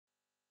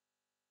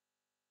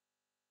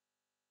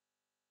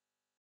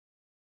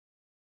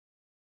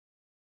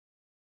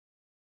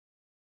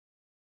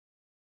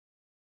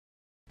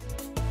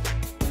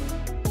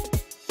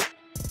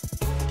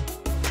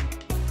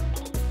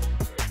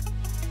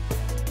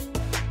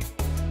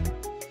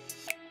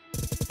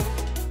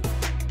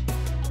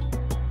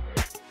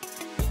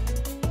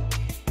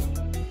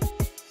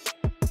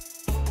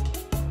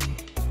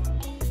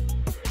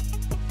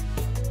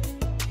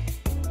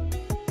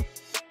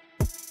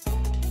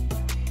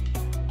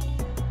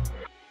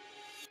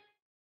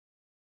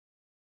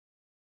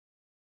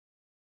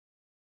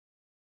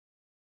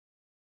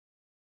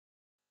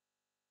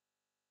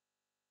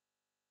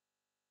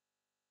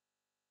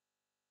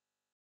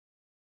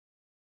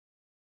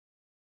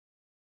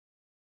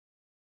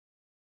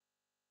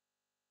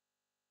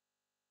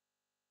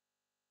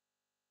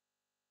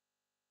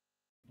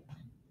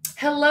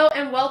Hello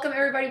and welcome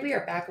everybody. We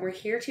are back and we're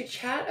here to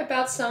chat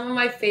about some of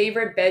my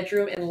favorite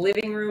bedroom and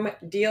living room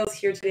deals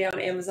here today on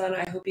Amazon.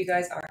 I hope you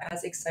guys are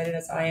as excited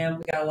as I am.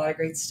 We got a lot of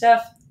great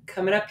stuff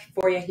coming up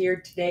for you here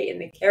today in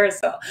the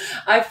carousel.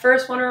 I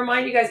first want to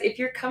remind you guys, if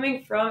you're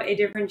coming from a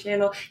different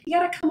channel, you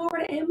got to come over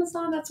to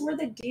Amazon. That's where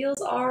the deals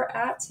are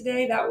at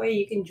today. That way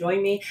you can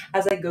join me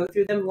as I go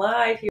through them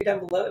live here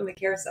down below in the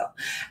carousel.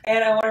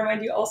 And I want to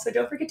remind you also,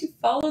 don't forget to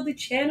follow the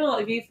channel.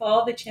 If you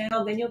follow the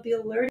channel, then you'll be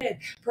alerted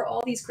for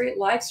all these great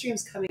live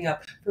streams coming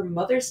up for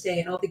Mother's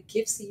Day and all the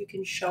gifts that you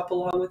can shop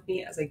along with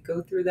me as I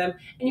go through them.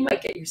 And you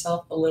might get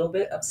yourself a little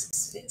bit of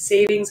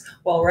savings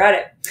while we're at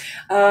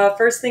it.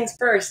 First things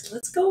first,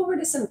 let's go over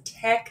to some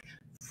tech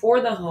for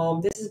the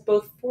home. This is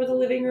both for the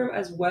living room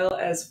as well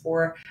as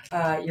for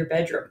your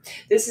bedroom.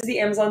 This is the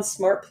Amazon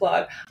Smart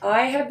Plug.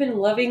 I have been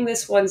loving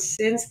this one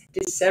since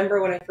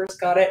December when I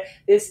first got it.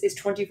 This is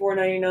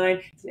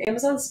 $24.99. It's an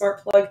Amazon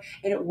Smart Plug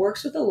and it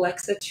works with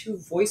Alexa to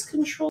voice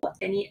control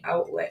any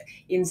outlet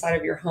inside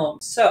of your home.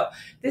 So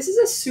this is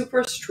a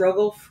super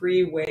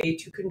struggle-free way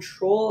to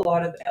control a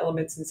lot of the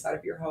elements inside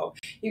of your home.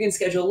 You can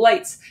schedule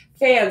lights,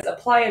 fans,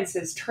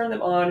 appliances, turn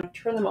them on,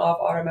 turn them off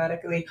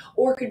automatically,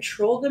 or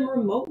control them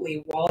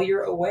remotely while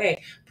you're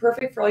away.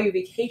 Perfect for all you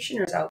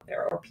vacationers out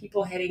there or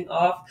people heading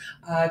off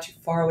to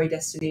faraway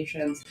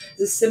destinations.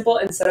 It's a simple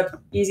and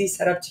easy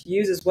setup to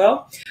use as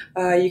well.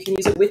 You can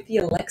use it with the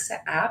Alexa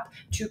app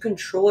to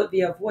control it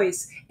via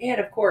voice. And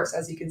of course,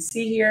 as you can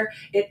see here,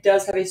 it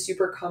does have a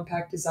super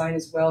compact design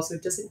as well, so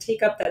it doesn't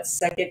take up that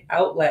second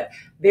outlet.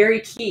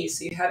 Very key,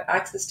 so you have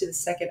access to the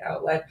second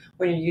outlet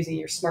when you're using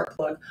your smart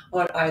plug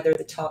on either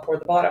the top or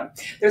the bottom.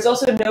 There's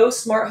also no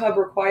smart hub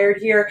required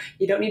here.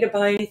 You don't need to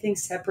buy anything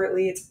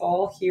separately. It's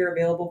all here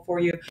available for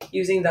you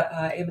using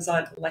the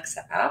Amazon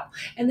Alexa app.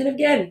 And then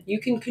again, you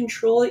can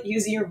control it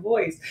using your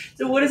voice.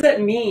 So what does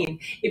that mean?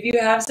 If you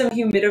have some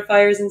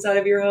humidifiers inside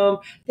of your home,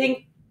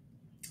 think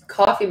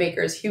coffee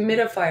makers,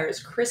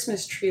 humidifiers,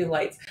 Christmas tree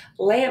lights,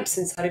 lamps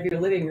inside of your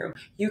living room.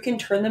 You can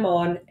turn them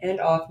on and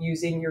off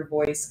using your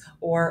voice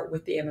or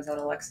with the Amazon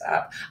Alexa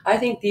app. I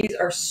think these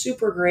are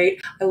super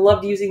great. I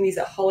loved using these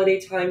at holiday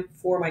time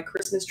for my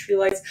Christmas tree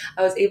lights.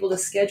 I was able to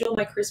schedule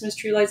my Christmas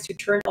tree lights to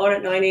turn on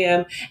at 9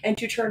 a.m. and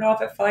to turn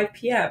off at 5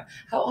 p.m.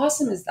 How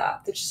awesome is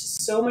that? There's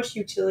just so much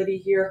utility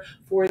here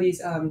for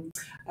these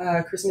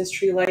Christmas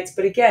tree lights.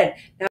 But again,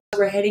 now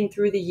we're heading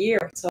through the year.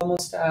 It's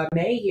almost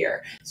May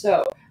here.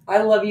 So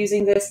I love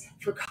using this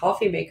for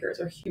coffee makers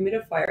or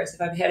humidifiers.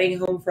 If I'm heading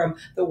home from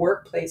the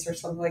workplace or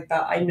something like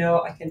that, I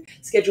know I can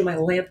schedule my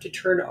lamp to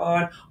turn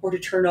on or to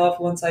turn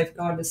off once I've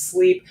gone to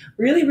sleep.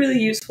 Really, really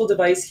useful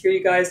device here,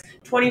 you guys.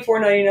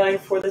 $24.99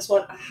 for this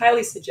one. I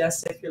highly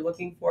suggest it if you're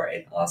looking for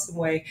an awesome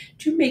way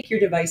to make your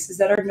devices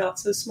that are not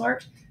so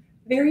smart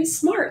very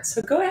smart.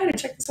 So go ahead and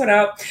check this one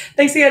out.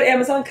 Thanks again,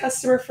 Amazon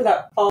customer, for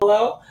that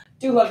follow.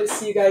 Do love to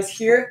see you guys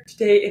here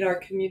today in our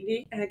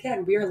community. And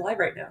again, we are live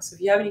right now. So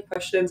if you have any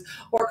questions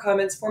or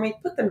comments for me,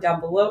 put them down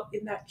below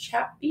in that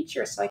chat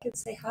feature so I can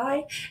say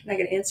hi and I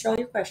can answer all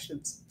your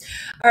questions.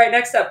 All right,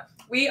 next up,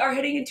 we are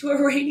heading into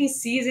a rainy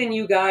season,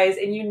 you guys,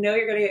 and you know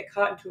you're going to get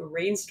caught into a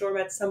rainstorm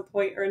at some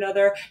point or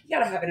another. You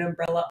got to have an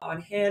umbrella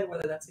on hand,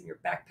 whether that's in your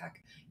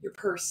backpack, your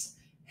purse,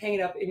 hang it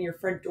up in your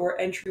front door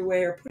entryway,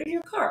 or put it in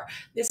your car.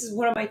 This is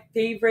one of my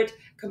favorite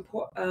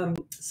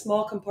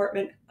small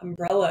compartment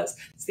umbrellas.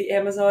 It's the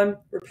Amazon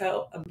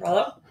Repel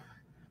umbrella.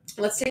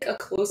 Let's take a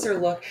closer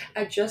look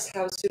at just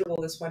how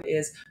suitable this one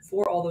is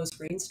for all those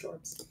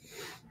rainstorms.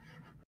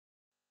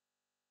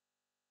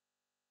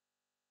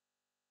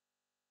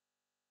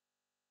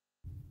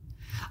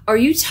 Are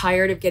you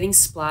tired of getting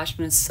splashed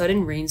when a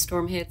sudden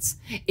rainstorm hits?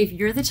 If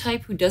you're the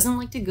type who doesn't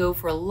like to go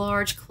for a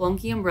large,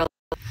 clunky umbrella,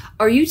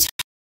 are you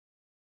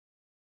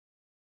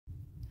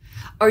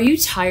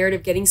tired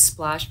of getting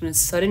splashed when a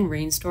sudden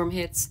rainstorm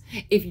hits?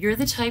 If you're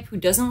the type who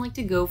doesn't like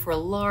to go for a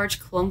large,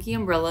 clunky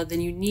umbrella,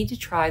 then you need to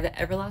try the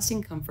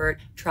Everlasting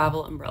Comfort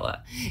Travel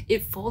Umbrella.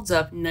 It folds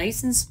up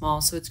nice and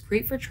small, so it's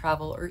great for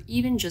travel or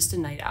even just a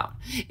night out.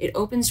 It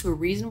opens to a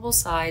reasonable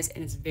size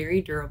and is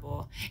very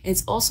durable. And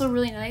it's also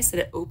really nice that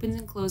it opens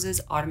and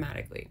closes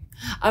automatically.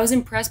 I was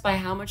impressed by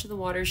how much of the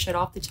water shed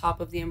off the top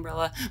of the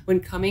umbrella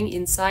when coming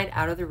inside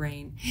out of the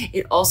rain.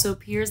 It also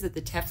appears that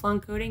the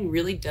Teflon coating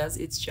really does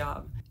its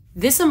job.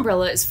 This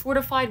umbrella is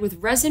fortified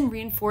with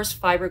resin-reinforced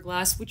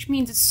fiberglass, which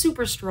means it's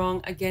super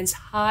strong against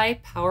high,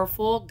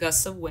 powerful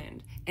gusts of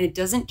wind, and it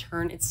doesn't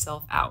turn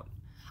itself out.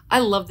 I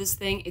love this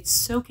thing. It's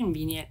so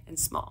convenient and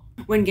small.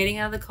 When getting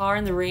out of the car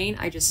in the rain,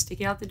 I just stick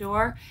it out the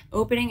door,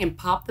 opening and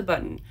pop the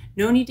button.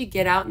 No need to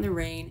get out in the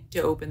rain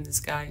to open this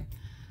guy.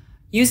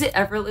 Use it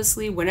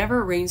effortlessly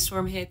whenever a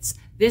rainstorm hits.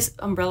 This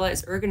umbrella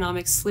is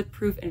ergonomic,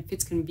 slip-proof, and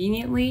fits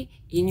conveniently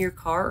in your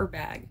car or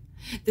bag.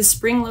 The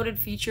spring-loaded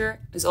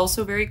feature is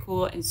also very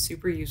cool and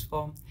super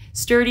useful.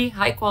 Sturdy,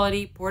 high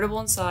quality, portable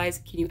in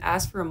size. Can you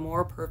ask for a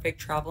more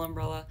perfect travel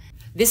umbrella?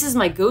 This is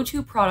my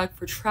go-to product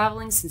for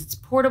traveling since it's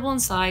portable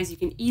in size. You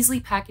can easily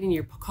pack it in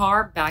your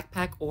car,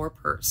 backpack, or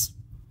purse.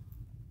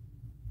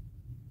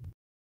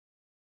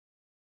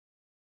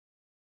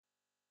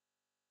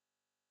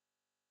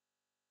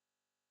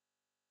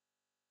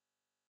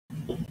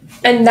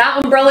 And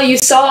that umbrella you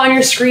saw on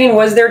your screen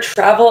was their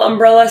travel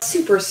umbrella,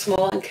 super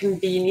small and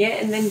convenient.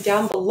 And then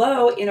down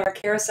below in our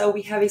carousel,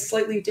 we have a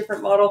slightly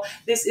different model.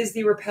 This is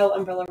the Repel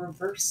Umbrella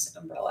Reverse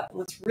Umbrella. And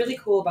what's really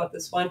cool about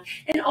this one,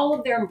 and all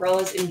of their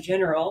umbrellas in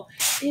general,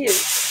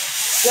 is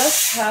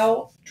just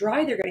how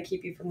dry they're going to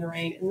keep you from the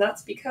rain. And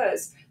that's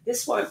because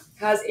this one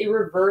has a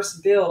reverse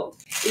build.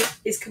 It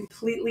is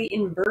completely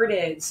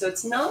inverted. So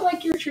it's not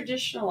like your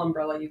traditional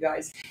umbrella, you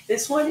guys.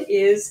 This one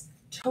is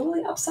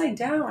totally upside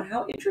down.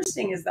 How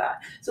interesting is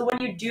that? So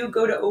when you do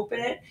go to open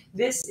it,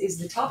 this is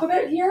the top of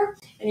it here,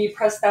 and you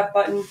press that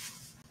button,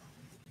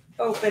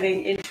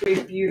 opening into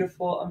a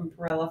beautiful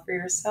umbrella for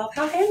yourself.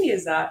 How handy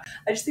is that?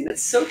 I just think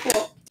that's so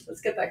cool.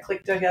 Let's get that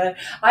clicked together.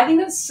 I think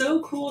that's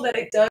so cool that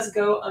it does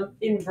go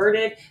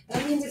inverted.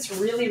 That means it's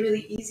really,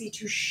 really easy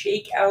to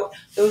shake out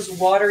those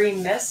watery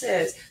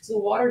messes. So the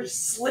water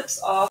just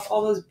slips off,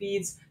 all those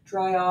beads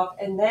dry off,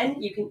 and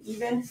then you can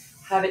even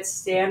have it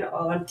stand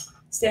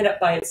up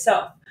by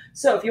itself.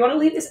 So if you want to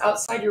leave this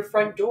outside your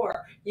front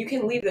door, you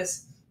can leave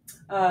this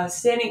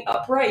standing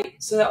upright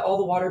so that all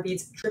the water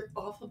beads drip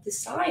off of the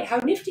side. How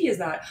nifty is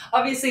that?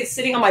 Obviously it's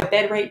sitting on my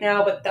bed right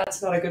now, but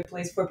that's not a good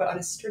place for it. But on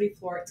a sturdy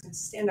floor, it's going to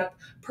stand up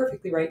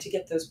perfectly right to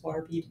get those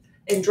water bead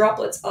and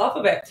droplets off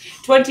of it.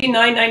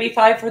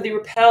 $29.95 for the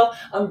Repel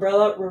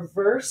Umbrella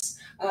Reverse.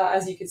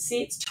 As you can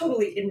see, it's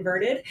totally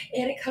inverted,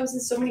 and it comes in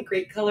so many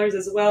great colors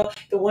as well.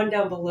 The one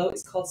down below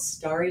is called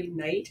Starry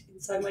Night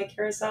inside my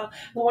carousel.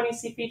 The one you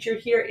see featured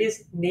here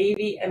is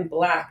navy and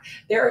black.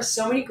 There are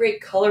so many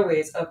great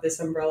colorways of this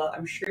umbrella.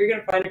 I'm sure you're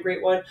going to find a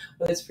great one,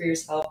 whether it's for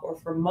yourself or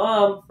for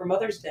mom for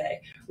Mother's Day.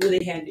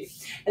 Really handy.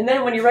 And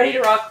then when you're ready to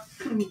rock,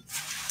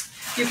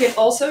 you can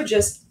also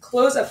just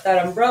close up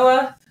that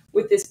umbrella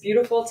with this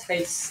beautiful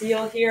tight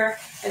seal here,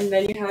 and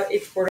then you have a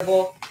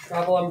portable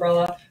travel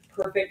umbrella,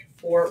 perfect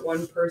for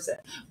one person.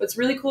 What's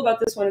really cool about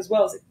this one as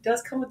well is it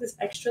does come with this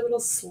extra little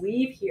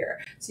sleeve here,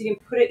 so you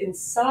can put it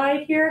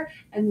inside here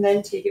and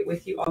then take it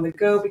with you on the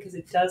go, because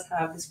it does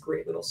have this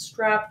great little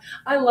strap.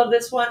 I love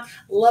this one.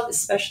 Love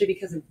especially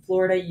because in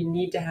Florida you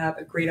need to have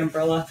a great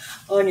umbrella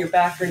on your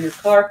back or in your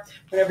car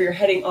whenever you're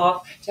heading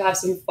off to have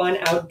some fun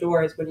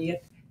outdoors when you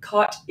get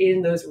caught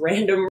in those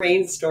random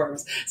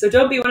rainstorms. So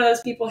don't be one of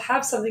those people.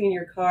 Have something in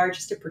your car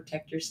just to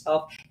protect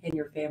yourself and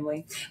your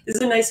family. This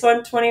is a nice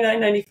one,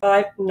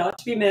 $29.95, not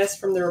to be missed,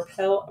 from the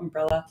Repel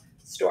Umbrella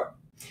store.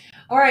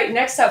 All right,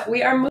 next up,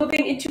 we are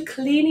moving into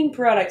cleaning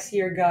products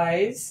here,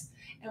 guys.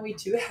 And we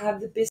do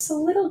have the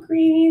Bissell Little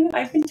Green.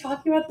 I've been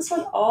talking about this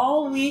one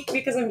all week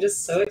because I'm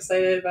just so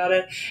excited about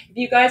it. If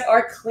you guys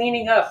are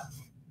cleaning up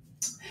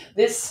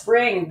this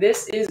spring,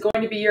 this is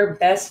going to be your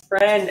best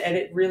friend, and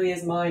it really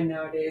is mine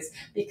nowadays,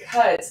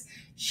 because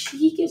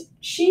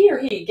she or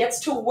he gets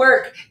to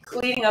work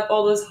cleaning up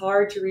all those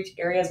hard to reach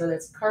areas, whether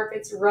it's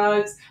carpets,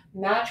 rugs,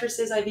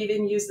 mattresses. I've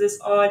even used this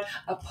on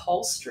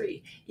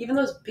upholstery, even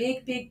those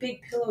big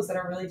pillows that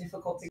are really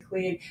difficult to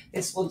clean.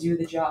 This will do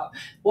the job.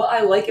 What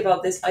I like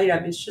about this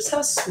item is just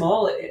how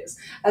small it is.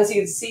 As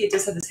you can see, it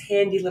does have this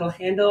handy little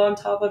handle on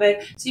top of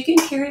it, so you can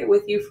carry it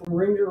with you from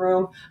room to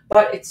room,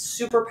 but it's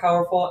super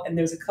powerful, and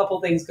there's a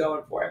couple things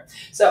going for it.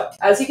 So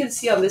as you can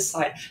see on this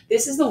side,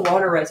 this is the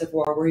water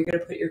reservoir where you're going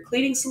to put your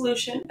cleaning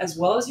solution as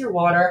well as your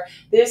water.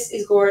 This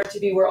is going to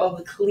be where all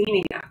the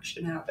cleaning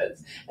action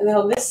happens. And then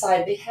on this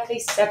side, they have a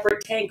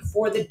separate tank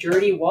for the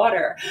dirty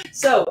water.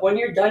 So when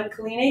you're done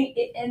cleaning,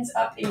 it ends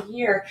up in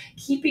here,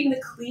 keeping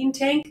the clean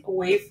tank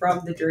away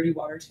from the dirty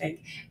water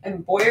tank.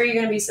 And boy, are you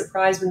going to be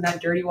surprised when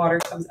that dirty water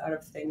comes out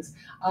of things.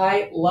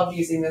 I love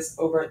using this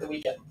over the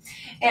weekend.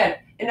 And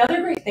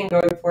another great thing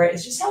going for it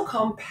is just how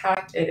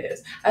compact it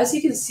is. As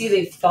you can see,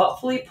 they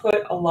thoughtfully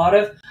put a lot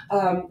of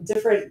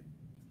different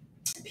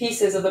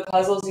pieces of the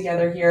puzzle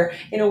together here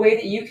in a way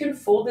that you can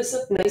fold this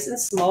up nice and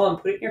small and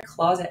put it in your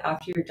closet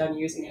after you're done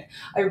using it.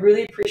 I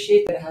really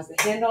appreciate that it has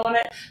the handle on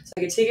it, so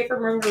I can take it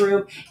from room to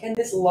room, and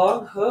this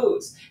long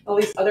hose, all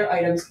these other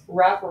items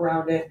wrap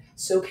around it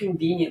so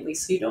conveniently,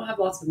 so you don't have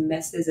lots of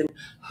messes and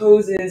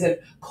hoses and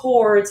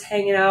cords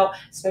hanging out,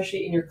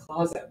 especially in your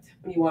closet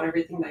when you want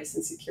everything nice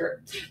and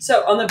secure.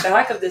 So on the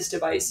back of this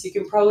device, you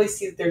can probably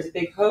see that there's a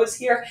big hose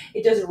here.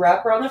 It does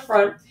wrap around the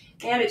front,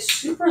 and it's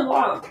super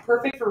long,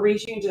 perfect for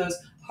reaching into those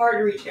hard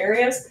to reach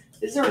areas.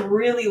 This is a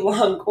really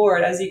long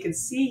cord, as you can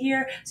see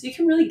here, so you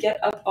can really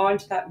get up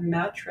onto that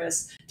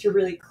mattress to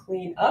really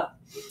clean up.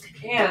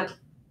 And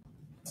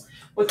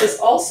what this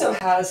also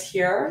has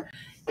here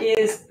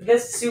is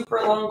this super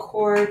long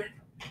cord.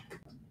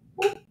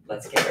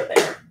 Let's get her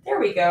there. There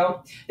we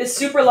go. This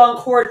super long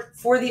cord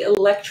for the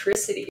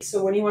electricity.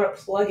 So when you want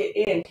to plug it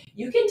in,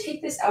 you can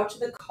take this out to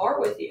the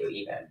car with you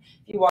even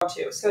if you want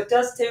to. So it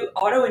does do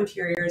auto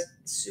interiors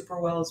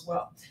super well as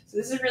well. So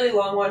this is a really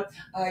long one.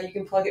 You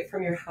can plug it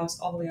from your house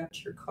all the way out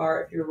to your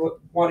car if you're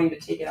wanting to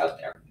take it out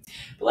there.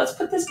 But let's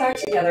put this back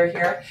together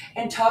here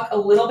and talk a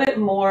little bit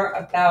more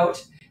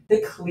about the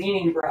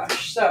cleaning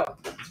brush. So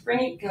bring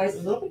you guys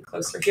a little bit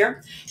closer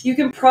here. You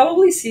can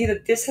probably see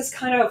that this has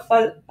kind of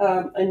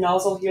a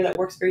nozzle here that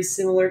works very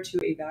similar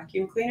to a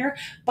vacuum cleaner,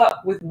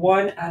 but with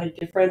one added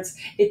difference.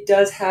 It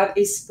does have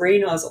a spray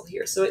nozzle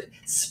here, so it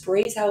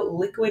sprays out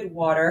liquid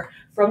water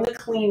from the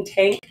clean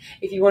tank.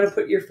 If you want to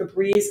put your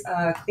Febreze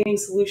cleaning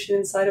solution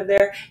inside of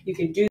there, you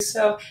can do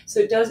so.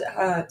 So it does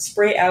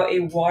spray out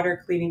a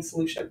water cleaning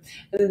solution.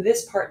 And then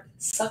this part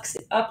sucks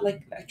it up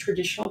like a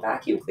traditional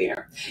vacuum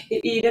cleaner.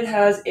 It even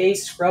has a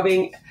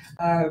scrubbing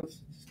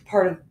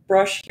part of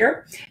brush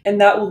here,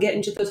 and that will get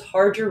into those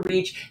hard to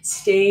reach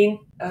stains,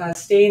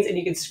 and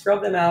you can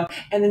scrub them out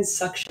and then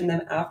suction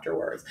them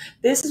afterwards.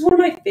 This is one of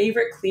my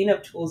favorite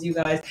cleanup tools, you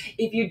guys.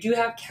 If you do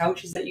have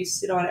couches that you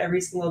sit on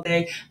every single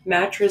day,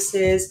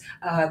 mattresses,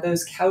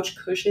 those couch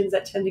cushions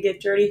that tend to get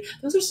dirty,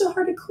 those are so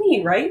hard to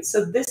clean, right?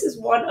 So this is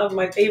one of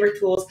my favorite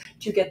tools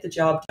to get the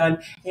job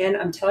done. And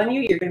I'm telling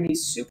you, you're going to be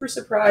super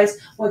surprised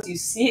once you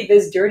see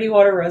this dirty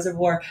water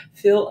reservoir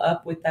fill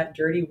up with that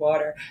dirty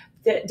water.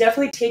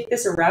 Definitely take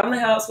this around the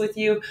house with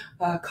you.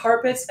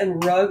 Carpets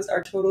and rugs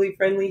are totally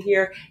friendly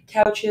here.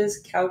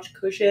 Couches, couch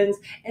cushions,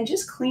 and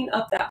just clean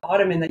up that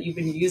ottoman that you've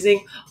been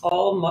using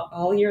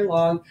all year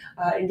long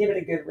and give it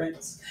a good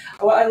rinse.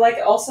 What I like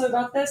also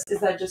about this is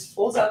that it just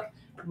folds up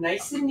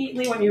nice and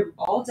neatly when you're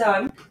all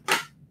done.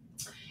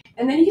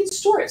 And then you can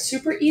store it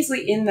super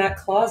easily in that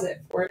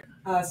closet for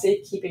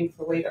safekeeping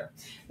for later.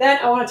 Then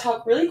I want to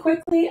talk really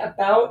quickly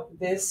about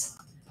this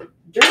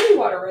dirty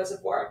water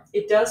reservoir.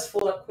 It does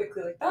fold up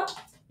quickly like that.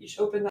 You just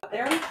open that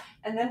there.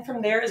 And then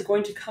from there is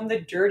going to come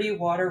the dirty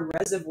water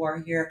reservoir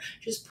here.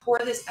 Just pour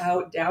this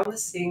out down the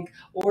sink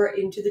or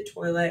into the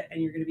toilet and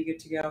you're going to be good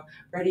to go,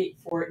 ready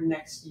for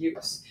next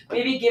use.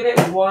 Maybe give it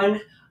one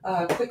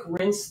quick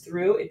rinse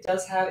through. It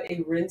does have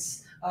a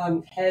rinse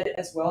head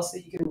as well, so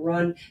you can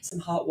run some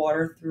hot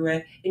water through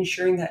it,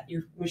 ensuring that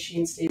your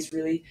machine stays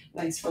really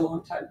nice for a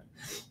long time.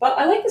 But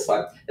I like this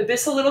one. The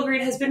Bissell Little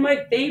Green has been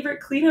my favorite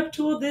cleanup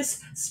tool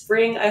this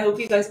spring. I hope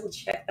you guys will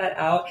check that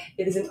out.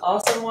 It is an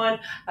awesome one.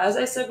 As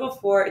I said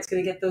before, it's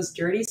going to get those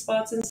dirty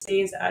spots and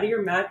stains out of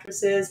your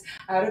mattresses,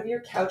 out of your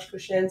couch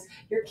cushions,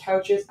 your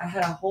couches. I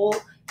had a whole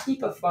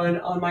heap of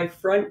fun on my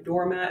front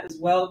doormat as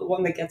well, the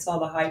one that gets all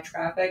the high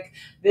traffic.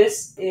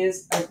 This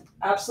is an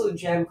absolute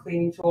gem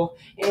cleaning tool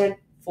and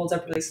folds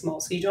up really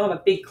small, so you don't have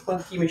a big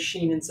clunky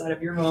machine inside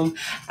of your home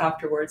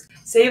afterwards.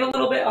 Save a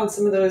little bit on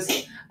some of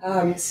those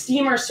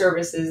steamer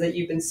services that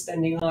you've been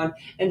spending on,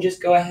 and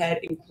just go ahead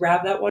and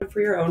grab that one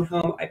for your own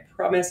home. I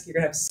promise you're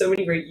gonna have so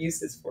many great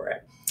uses for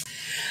it.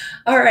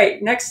 All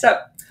right, next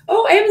up.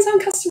 Oh, Amazon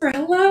customer,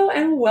 hello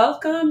and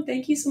welcome.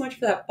 Thank you so much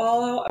for that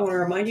follow. I want to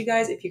remind you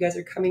guys, if you guys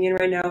are coming in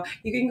right now,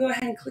 you can go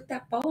ahead and click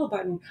that follow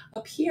button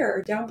up here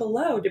or down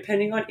below,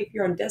 depending on if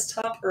you're on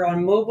desktop or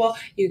on mobile.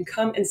 You can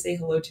come and say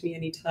hello to me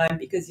anytime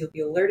because you'll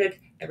be alerted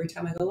every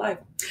time I go live.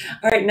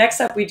 All right,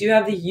 next up, we do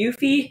have the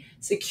Eufy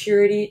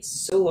Security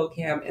Solo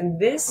Cam, and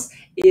this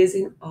is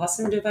an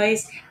awesome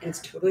device and it's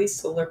totally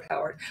solar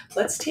powered.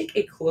 Let's take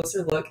a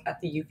closer look at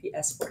the Eufy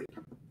S40.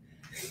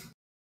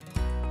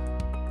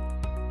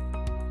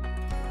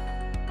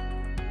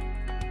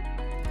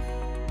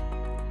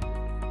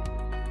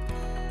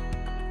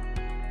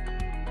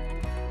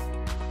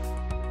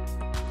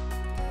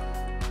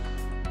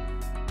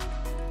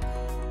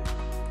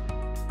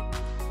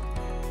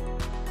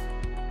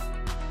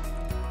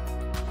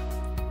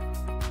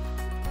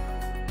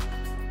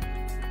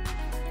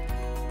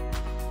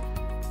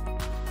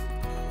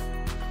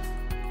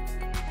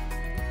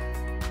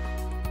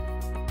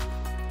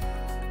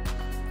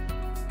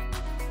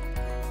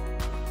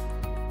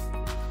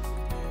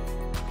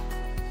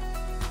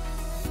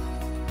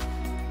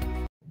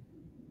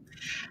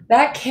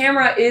 That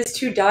camera is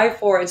to die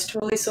for. It's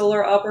totally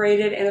solar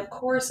operated. And of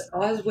course,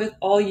 as with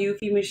all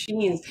Eufy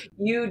machines,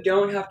 you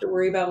don't have to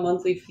worry about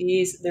monthly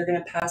fees. They're going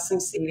to pass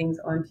some savings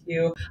onto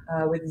you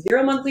with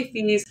 0 monthly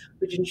fees,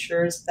 which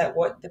ensures that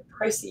what the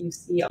price that you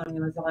see on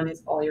Amazon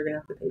is all you're going to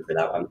have to pay for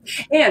that one.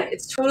 And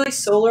it's totally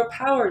solar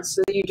powered,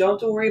 so that you don't have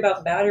to worry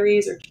about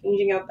batteries or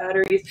changing out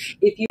batteries.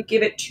 If you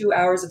give it 2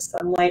 hours of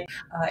sunlight,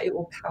 it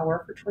will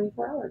power for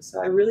 24 hours.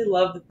 So I really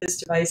love that this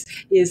device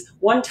is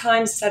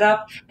one-time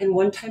setup and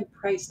one-time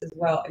priced as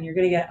well. And you're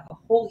going to get a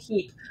whole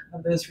heap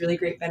of those really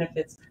great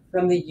benefits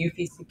from the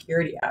Eufy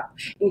security app,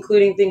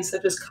 including things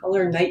such as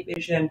color night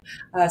vision,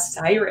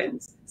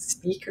 sirens,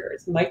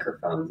 speakers,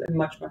 microphones, and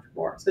much, much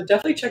more. So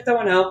definitely check that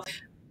one out.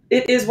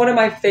 It is one of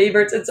my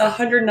favorites. It's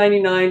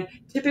 $199,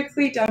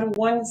 typically down to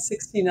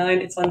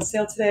 $169. It's on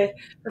sale today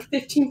for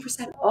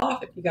 15%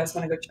 off if you guys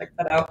want to go check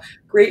that out.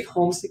 Great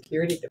home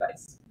security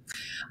device.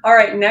 All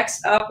right,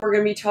 next up, we're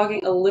going to be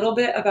talking a little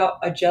bit about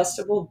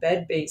adjustable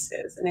bed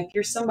bases. And if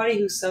you're somebody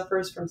who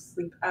suffers from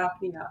sleep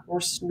apnea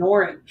or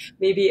snoring,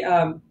 maybe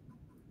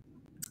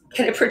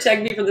can it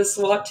protect me from the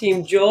SWAT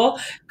team? Joel,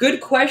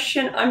 good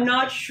question. I'm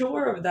not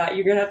sure of that.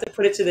 You're going to have to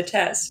put it to the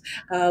test.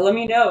 Let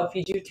me know if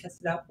you do test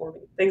it out for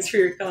me. Thanks for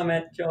your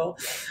comment, Joel.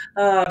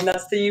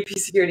 That's the Eufy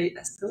Security.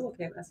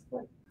 Okay, that's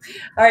good.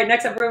 All right,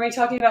 next up, we're going to be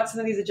talking about some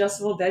of these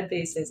adjustable bed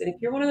bases. And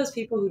if you're one of those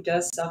people who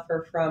does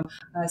suffer from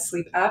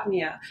sleep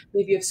apnea,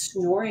 maybe you have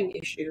snoring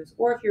issues,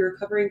 or if you're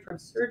recovering from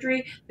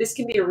surgery, this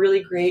can be a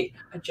really great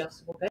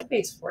adjustable bed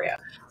base for you.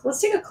 So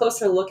let's take a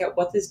closer look at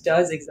what this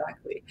does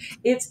exactly.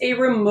 It's a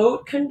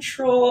remote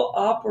control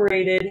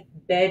operated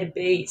bed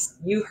base.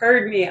 You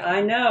heard me,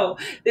 I know.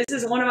 This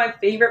is one of my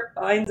favorite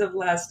finds of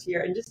last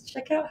year. And just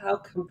check out how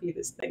comfy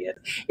this thing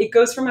is. It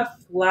goes from a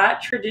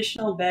flat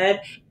traditional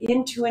bed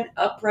into an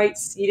upright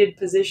seated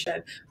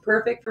position.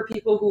 Perfect for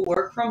people who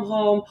work from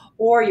home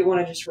or you want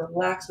to just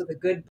relax with a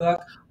good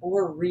book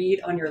or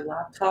read on your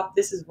laptop.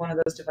 This is one of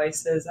those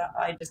devices that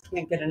I just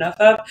can't get enough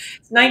of.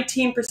 It's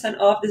 19%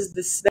 off. This is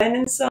the Sven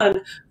and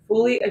Son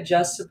fully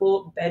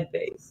adjustable bed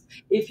base.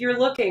 If you're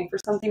looking for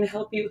something to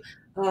help you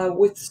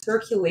with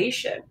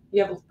circulation,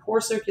 you have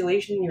poor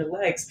circulation in your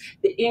legs,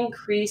 the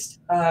increase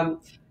in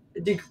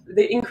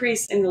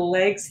the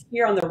legs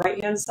here on the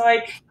right hand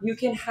side, you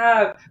can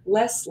have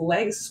less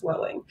leg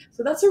swelling.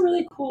 So that's a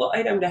really cool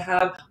item to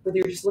have, whether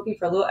you're just looking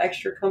for a little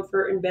extra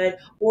comfort in bed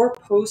or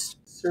post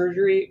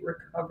surgery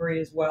recovery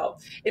as well.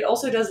 It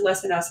also does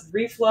lessen acid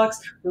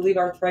reflux, relieve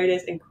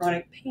arthritis and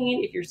chronic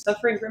pain if you're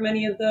suffering from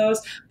any of those,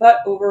 but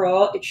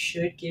overall it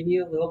should give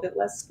you a little bit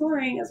less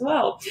snoring as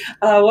well.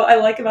 What I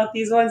like about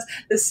these ones,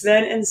 the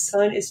Sven and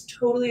Son is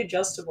totally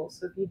adjustable.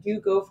 So if you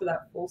do go for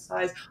that full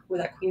size or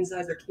that queen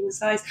size or king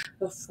size,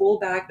 the full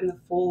back and the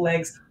full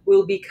legs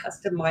will be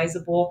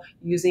customizable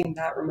using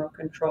that remote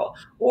control.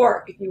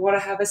 Or if you want to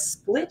have a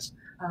split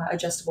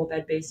adjustable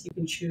bed base, you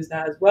can choose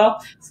that as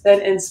well.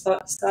 Sven and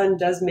Son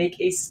does make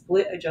a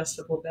split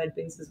adjustable bed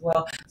base as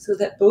well, so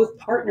that both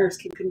partners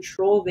can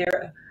control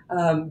their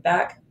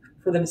back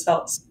for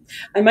themselves.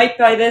 I might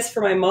buy this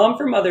for my mom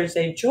for Mother's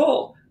Day.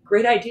 Joel,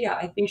 great idea.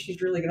 I think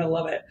she's really going to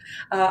love it.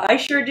 I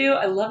sure do.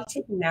 I love to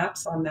take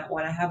naps on that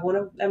one. I have one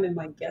of them in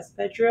my guest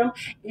bedroom,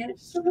 and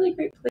it's just a really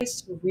great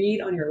place to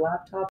read on your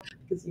laptop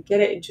because you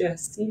get it into a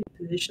seated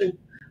position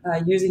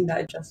using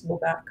that adjustable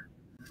back.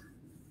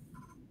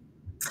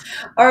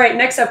 All right,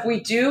 next up, we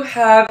do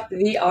have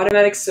the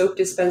automatic soap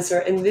dispenser,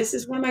 and this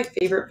is one of my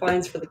favorite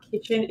finds for the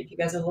kitchen. If you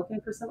guys are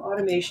looking for some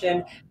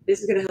automation,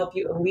 this is going to help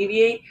you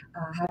alleviate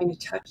having to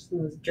touch some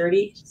of those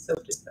dirty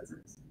soap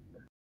dispensers.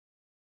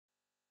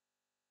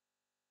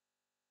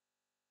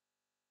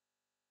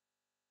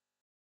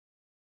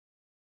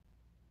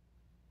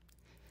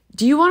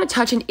 Do you want to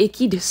touch an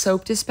icky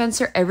soap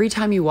dispenser every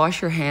time you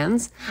wash your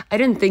hands? I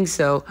didn't think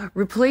so.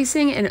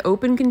 Replacing an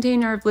open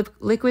container of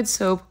liquid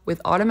soap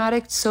with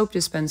automatic soap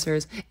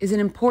dispensers is an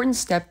important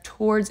step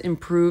towards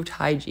improved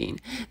hygiene.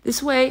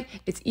 This way,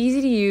 it's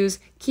easy to use,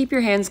 keep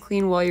your hands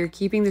clean while you're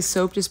keeping the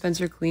soap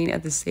dispenser clean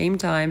at the same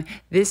time.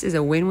 This is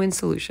a win-win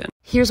solution.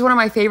 Here's one of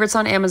my favorites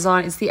on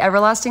Amazon. It's the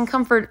Everlasting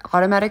Comfort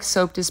automatic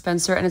soap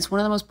dispenser, and it's one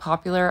of the most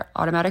popular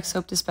automatic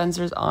soap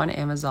dispensers on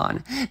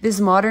Amazon. This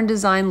modern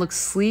design looks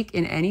sleek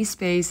in any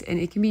space, and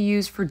it can be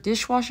used for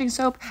dishwashing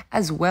soap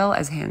as well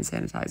as hand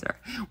sanitizer.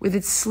 With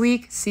its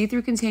sleek,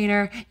 see-through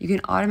container, you can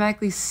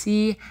automatically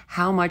see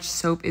how much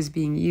soap is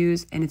being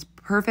used, and it's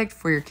perfect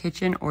for your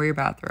kitchen or your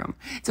bathroom.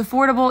 It's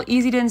affordable,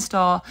 easy to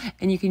install,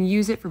 and you can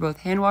use it for both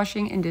hand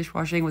washing and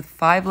dishwashing with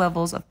 5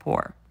 levels of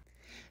pour.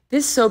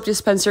 This soap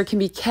dispenser can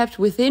be kept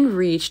within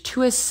reach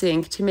to a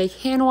sink to make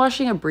hand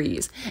washing a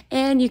breeze,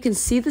 and you can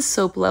see the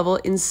soap level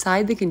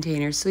inside the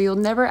container so you'll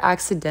never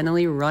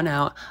accidentally run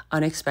out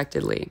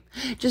unexpectedly.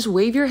 Just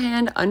wave your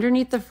hand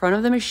underneath the front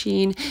of the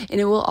machine and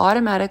it will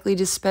automatically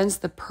dispense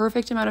the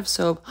perfect amount of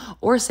soap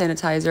or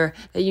sanitizer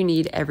that you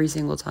need every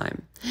single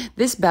time.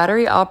 This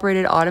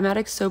battery-operated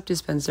automatic soap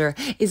dispenser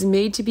is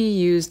made to be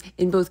used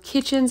in both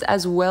kitchens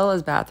as well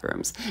as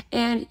bathrooms,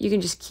 and you can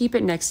just keep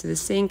it next to the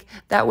sink.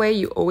 That way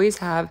you always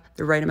have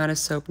the right amount of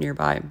soap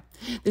nearby.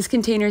 This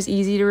container is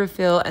easy to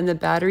refill and the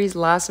batteries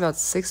last about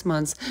 6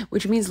 months,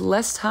 which means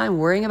less time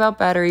worrying about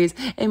batteries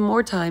and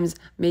more times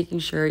making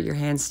sure your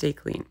hands stay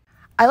clean.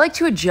 I like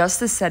to adjust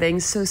the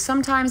settings, so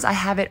sometimes I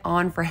have it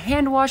on for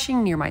hand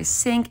washing near my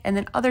sink, and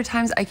then other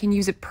times I can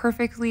use it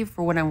perfectly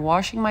for when I'm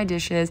washing my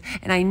dishes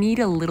and I need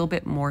a little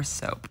bit more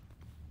soap.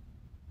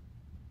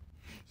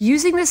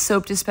 Using this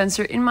soap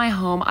dispenser in my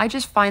home, I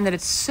just find that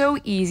it's so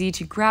easy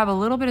to grab a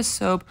little bit of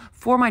soap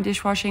for my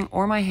dishwashing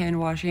or my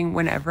hand washing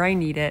whenever I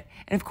need it,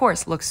 and of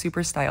course, looks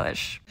super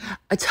stylish.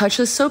 A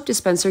touchless soap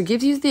dispenser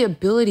gives you the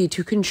ability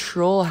to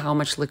control how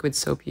much liquid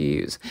soap you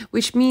use,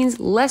 which means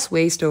less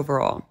waste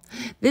overall.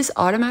 This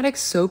automatic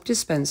soap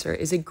dispenser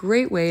is a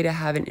great way to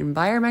have an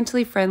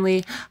environmentally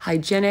friendly,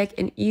 hygienic,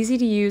 and easy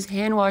to use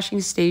hand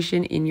washing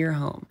station in your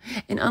home.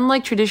 And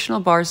unlike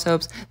traditional bar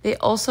soaps, they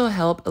also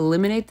help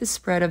eliminate the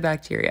spread of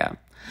bacteria.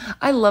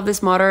 I love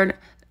this modern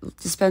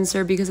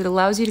dispenser because it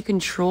allows you to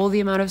control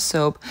the amount of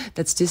soap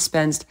that's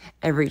dispensed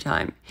every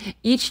time.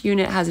 Each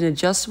unit has an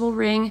adjustable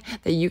ring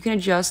that you can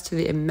adjust to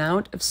the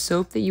amount of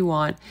soap that you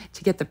want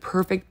to get the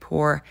perfect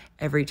pour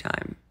every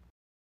time.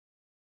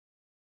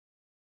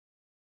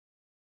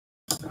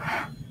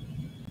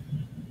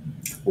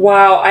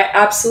 Wow, I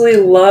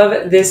absolutely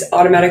love this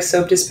automatic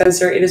soap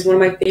dispenser. It is one of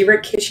my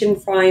favorite kitchen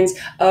finds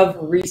of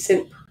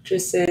recent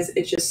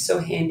It's just so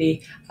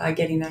handy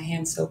getting that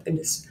hand soap and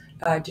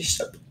dish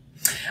soap.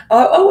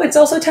 It's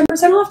also 10%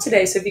 off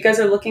today. So if you guys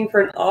are looking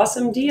for an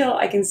awesome deal,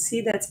 I can see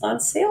that it's on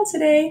sale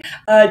today,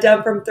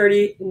 down from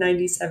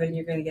 $30.97.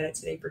 You're going to get it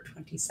today for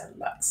 27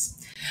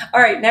 bucks.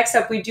 All right, next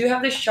up, we do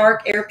have the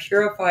Shark Air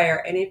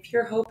Purifier. And if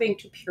you're hoping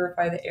to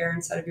purify the air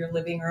inside of your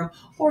living room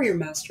or your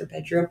master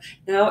bedroom,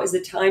 now is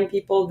the time,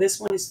 people. This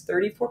one is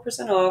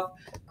 34% off.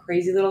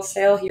 Crazy little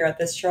sale here at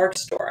this Shark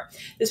store.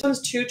 This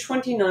one's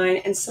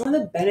 $2.29, and some of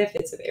the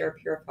benefits of air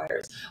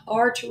purifiers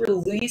are to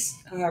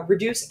reduce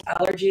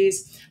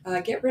allergies,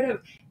 get rid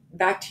of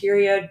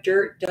bacteria,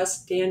 dirt,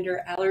 dust,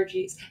 dander,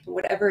 allergies, and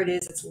whatever it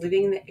is that's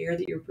living in the air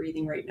that you're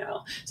breathing right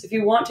now. So if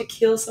you want to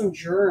kill some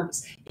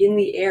germs in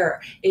the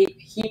air, a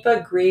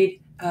HEPA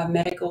grade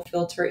medical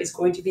filter is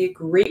going to be a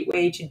great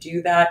way to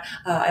do that.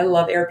 I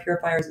love air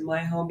purifiers in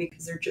my home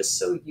because they're just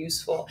so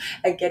useful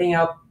at getting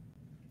out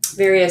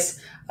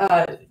various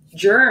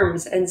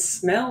germs and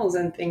smells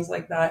and things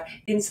like that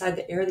inside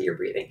the air that you're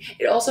breathing.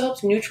 It also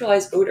helps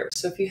neutralize odor.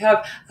 So if you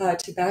have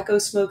tobacco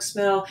smoke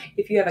smell,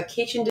 if you have a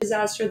kitchen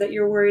disaster that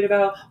you're worried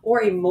about,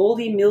 or a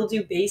moldy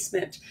mildew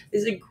basement,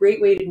 this is a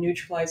great way to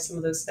neutralize some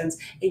of those scents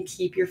and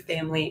keep your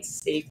family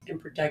safe and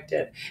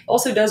protected. It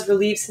also does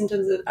relieve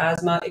symptoms of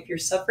asthma. If you're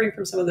suffering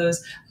from some of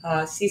those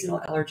seasonal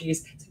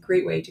allergies, it's a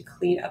great way to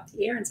clean up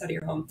the air inside of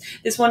your home.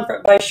 This one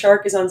by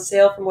Shark is on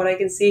sale from what I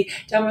can see,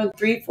 down from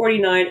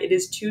 $3.49. It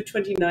is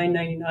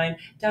 $229.99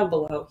 down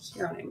below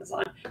here on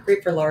Amazon.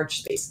 Great for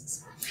large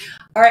spaces.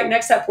 All right,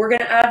 next up, we're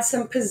going to add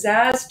some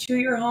pizzazz to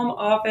your home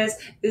office.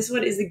 This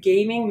one is the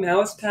gaming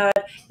mouse pad.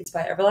 It's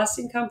by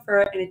Everlasting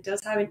Comfort, and it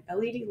does have an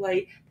LED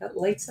light that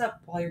lights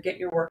up while you're getting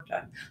your work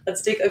done.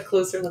 Let's take a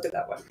closer look at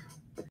that one.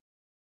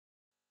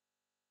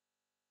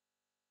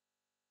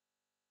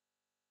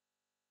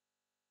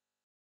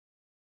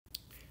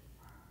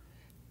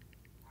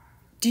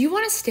 Do you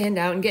want to stand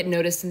out and get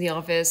noticed in the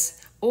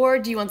office? Or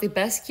do you want the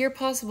best gear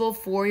possible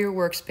for your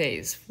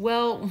workspace?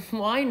 Well,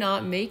 why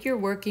not make your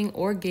working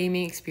or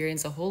gaming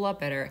experience a whole lot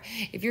better?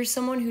 If you're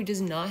someone who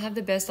does not have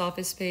the best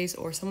office space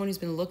or someone who's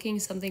been looking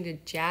something to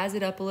jazz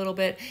it up a little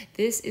bit,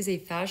 this is a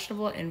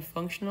fashionable and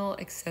functional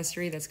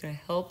accessory that's going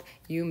to help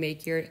you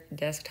make your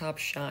desktop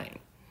shine.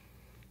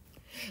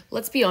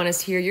 Let's be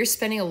honest here, you're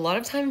spending a lot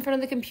of time in front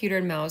of the computer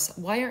and mouse.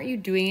 Why aren't you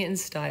doing it in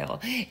style?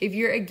 If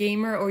you're a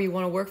gamer or you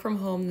want to work from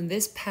home, then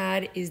this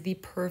pad is the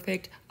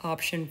perfect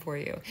option for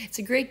you. It's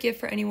a great gift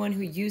for anyone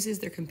who uses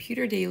their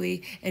computer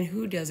daily and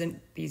who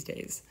doesn't these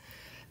days.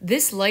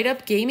 This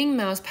light-up gaming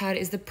mouse pad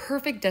is the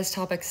perfect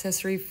desktop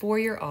accessory for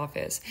your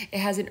office. It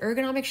has an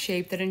ergonomic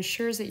shape that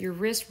ensures that your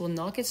wrist will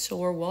not get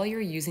sore while you're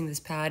using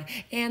this pad,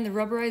 and the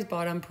rubberized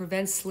bottom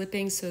prevents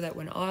slipping so that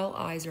when all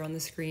eyes are on the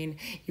screen,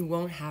 you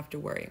won't have to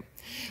worry.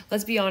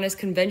 Let's be honest,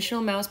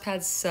 conventional mouse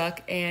pads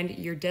suck and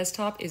your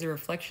desktop is a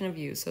reflection of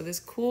you. So this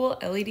cool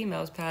LED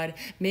mouse pad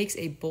makes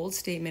a bold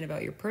statement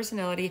about your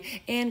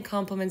personality and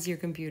complements your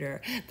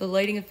computer. The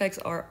lighting effects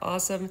are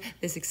awesome.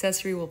 This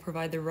accessory will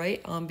provide the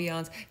right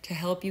ambiance to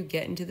help you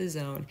get into the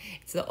zone.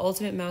 It's the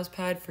ultimate mouse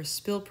pad for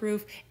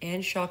spill-proof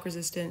and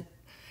shock-resistant.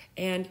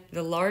 And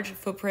the large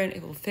footprint,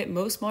 it will fit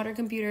most modern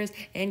computers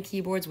and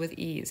keyboards with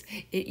ease.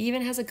 It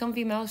even has a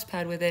comfy mouse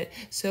pad with it,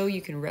 so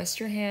you can rest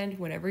your hand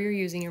whenever you're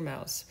using your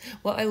mouse.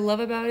 What I love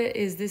about it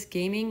is this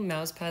gaming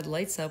mouse pad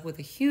lights up with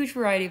a huge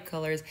variety of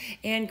colors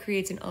and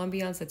creates an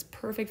ambiance that's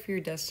perfect for your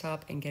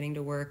desktop and getting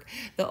to work.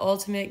 The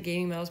ultimate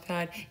gaming mouse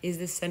pad is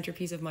the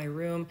centerpiece of my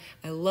room.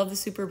 I love the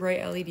super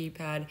bright LED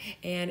pad,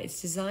 and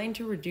it's designed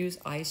to reduce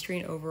eye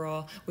strain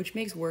overall, which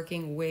makes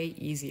working way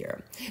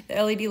easier.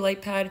 The LED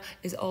light pad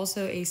is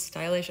also a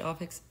stylish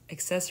office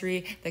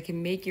accessory that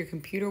can make your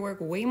computer work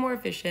way more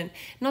efficient.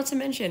 Not to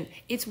mention,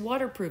 it's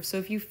waterproof, so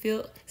if you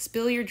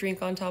spill your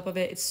drink on top of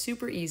it, it's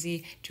super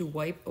easy to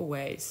wipe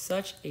away.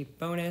 Such a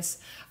bonus.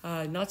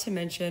 Not to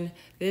mention,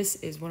 this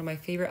is one of my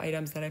favorite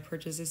items that I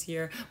purchased this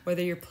year.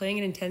 Whether you're playing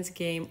an intense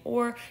game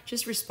or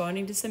just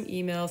responding to some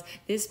emails,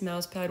 this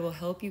mouse pad will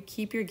help you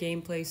keep your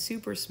gameplay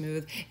super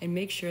smooth and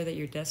make sure that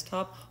your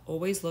desktop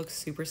always looks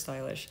super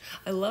stylish.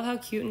 I love how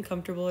cute and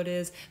comfortable it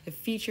is. The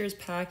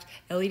features-packed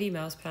LED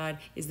mouse pad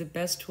is the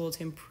best tool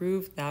to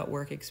improve that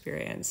work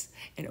experience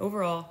and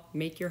overall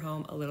make your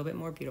home a little bit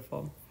more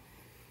beautiful.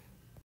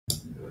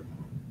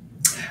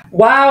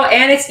 Wow,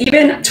 and it's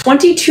even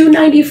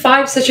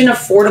 $22.95, such an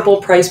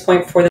affordable price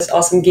point for this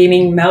awesome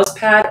gaming mouse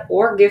pad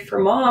or gift for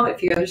mom.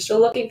 If you guys are still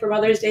looking for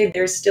Mother's Day,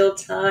 there's still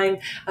time.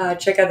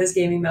 Check out this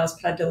gaming mouse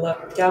pad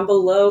down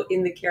below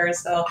in the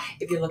carousel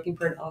if you're looking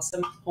for an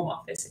awesome home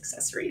office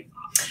accessory.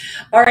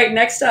 All right,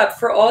 next up,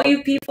 for all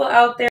you people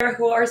out there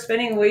who are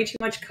spending way too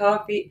much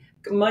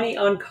money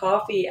on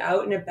coffee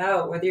out and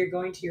about, whether you're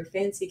going to your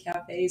fancy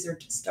cafes or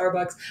to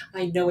Starbucks.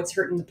 I know it's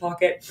hurting the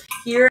pocket.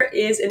 Here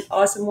is an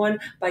awesome one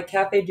by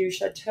Café du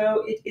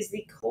Chateau. It is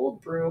the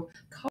cold brew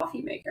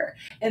coffee maker.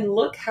 And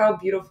look how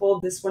beautiful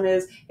this one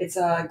is. It's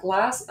a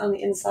glass on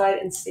the inside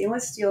and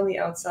stainless steel on the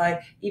outside.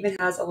 Even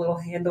has a little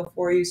handle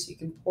for you so you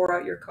can pour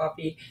out your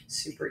coffee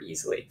super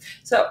easily.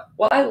 So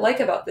what I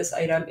like about this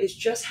item is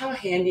just how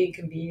handy and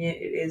convenient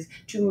it is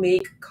to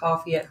make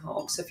coffee at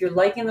home. So if you're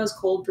liking those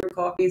cold brew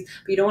coffees,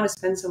 but you don't want to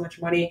spend so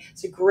much money,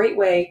 it's a great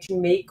way to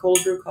make cold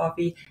brew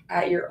coffee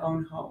at your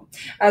own home.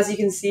 As you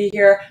can see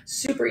here,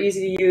 super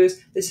easy to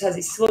use. This has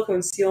a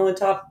silicone seal on the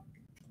top,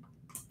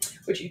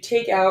 which you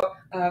take out,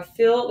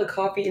 fill the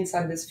coffee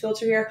inside this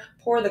filter here,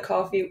 pour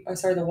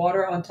the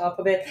water on top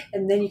of it,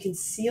 and then you can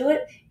seal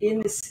it in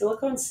the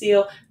silicone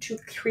seal to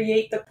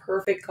create the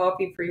perfect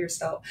coffee for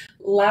yourself.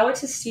 Allow it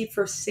to steep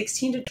for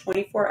 16 to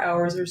 24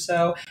 hours or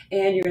so,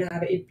 and you're gonna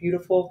have a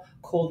beautiful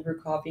cold brew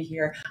coffee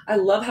here. I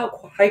love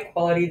how high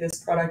quality this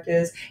product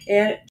is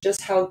and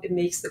just how it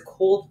makes the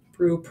cold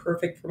brew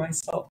perfect for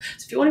myself.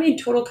 So if you want to be in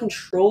total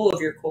control of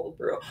your cold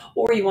brew,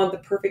 or you want the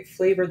perfect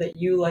flavor that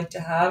you like to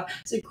have,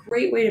 it's a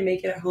great way to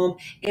make it at home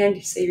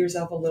and save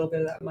yourself a little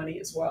bit of that money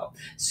as well.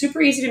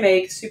 Super easy to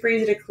make, super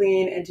easy to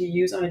clean, and to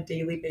use on a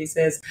daily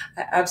basis.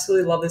 I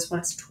absolutely love this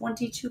one. It's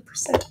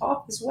 22%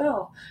 off as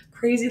well.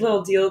 Crazy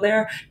little deal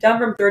there. Down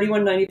from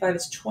 $31.95,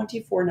 it's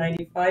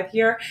 $24.95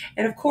 here.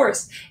 And of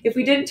course, if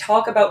we didn't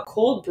talk about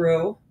cold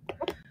brew,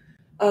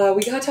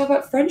 we gotta talk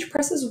about French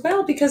press as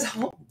well, because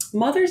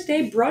Mother's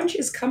Day brunch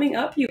is coming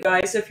up, you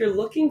guys. So if you're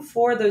looking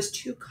for those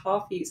two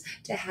coffees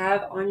to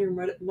have on your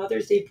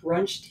Mother's Day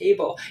brunch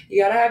table,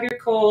 you gotta have your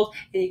cold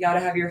and you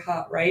gotta have your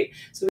hot, right?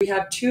 So we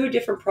have two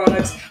different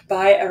products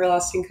by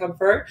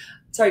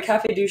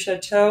Café du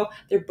Chateau.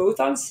 They're both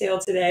on sale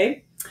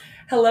today.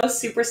 Hello,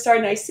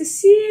 superstar. Nice to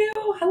see you.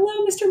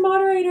 Hello, Mr.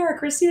 Moderator.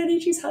 Christina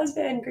Dici's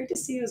husband. Great to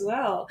see you as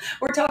well.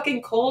 We're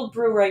talking cold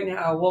brew right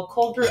now. Well,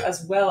 cold brew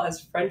as well as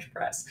French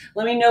press.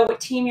 Let me know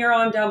what team you're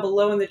on down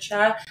below in the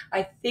chat.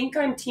 I think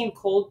I'm team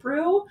cold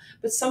brew,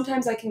 but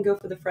sometimes I can go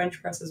for the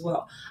French press as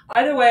well.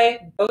 Either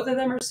way, both of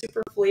them are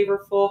super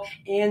flavorful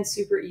and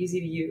super easy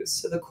to use.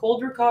 So the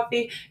cold brew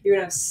coffee, you're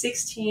gonna have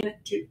 16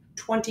 to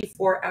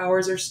 24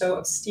 hours or so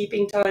of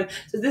steeping time.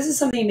 So this is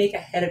something you make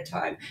ahead of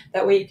time.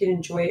 That way you can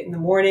enjoy it in the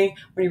morning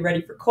when you're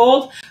ready for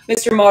cold.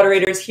 Mr.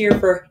 Moderator is here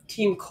for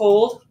team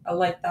cold. I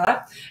like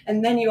that.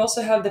 And then you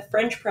also have the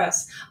French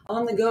press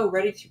on the go,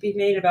 ready to be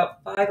made in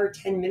about 5 or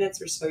 10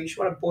 minutes or so. You just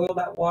want to boil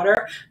that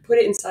water, put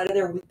it inside of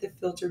there with the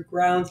filtered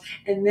grounds,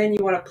 and then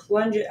you want to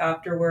plunge it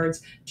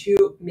afterwards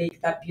to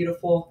make that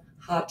beautiful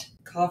hot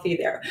coffee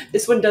there.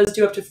 This one does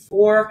do up to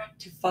 4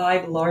 to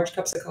 5 large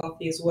cups of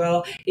coffee as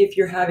well if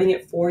you're having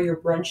it for your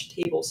brunch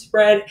table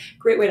spread.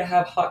 Great way to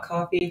have hot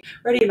coffee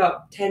ready in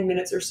about 10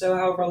 minutes or so,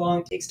 however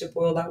long it takes to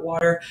boil that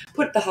water.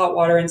 Put the hot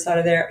water inside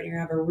of there and you're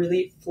gonna have a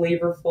really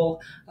flavorful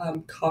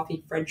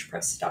coffee French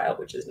press style,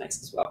 which is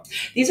nice as well.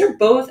 These are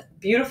both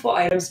beautiful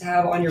items to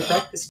have on your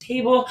breakfast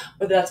table,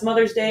 whether that's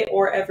Mother's Day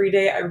or every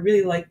day. I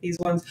really like these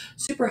ones.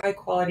 Super high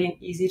quality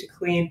and easy to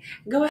clean.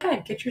 Go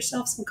ahead, get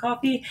yourself some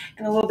coffee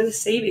and a little bit of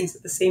savings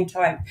at the same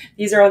time.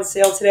 These are on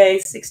sale today,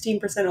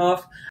 16%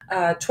 off,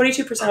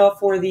 22% off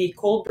for the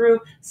cold brew,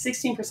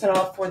 16%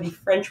 off for the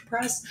French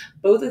press.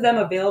 Both of them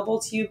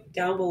available to you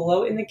down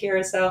below in the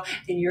carousel,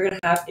 and you're gonna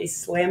have a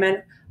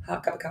slammin'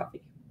 hot cup of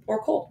coffee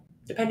or cold,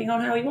 depending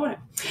on how you want it.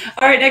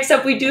 All right, next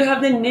up, we do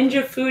have the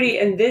Ninja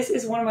Foodie, and this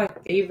is one of my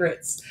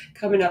favorites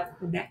coming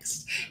up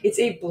next. It's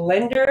a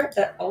blender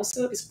that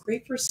also is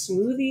great for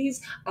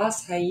smoothies,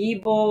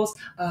 acai bowls,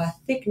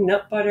 thick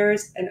nut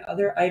butters, and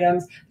other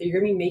items that you're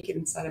gonna be making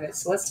inside of it.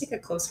 So let's take a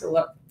closer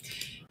look.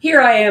 Here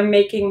I am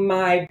making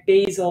my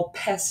basil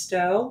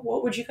pesto.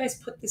 What would you guys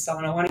put this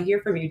on? I want to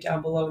hear from you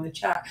down below in the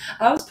chat.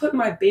 I was putting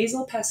my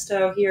basil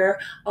pesto here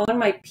on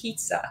my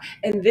pizza,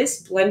 and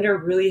this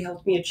blender really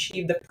helped me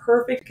achieve the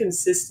perfect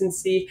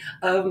consistency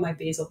of my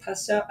basil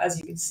pesto. As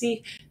you can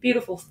see,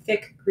 beautiful,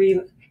 thick,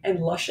 green, and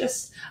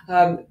luscious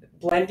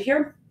blend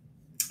here.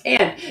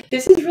 And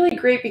this is really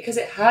great because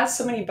it has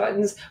so many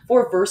buttons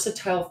for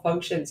versatile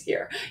functions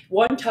here.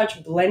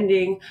 One-touch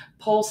blending,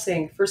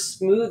 pulsing for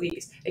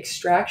smoothies,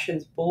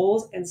 extractions,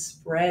 bowls, and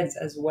spreads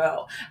as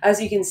well.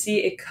 As you can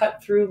see, it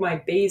cut through my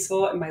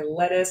basil and my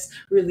lettuce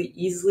really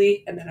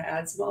easily, and then I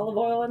add some olive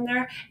oil in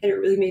there, and it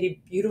really made a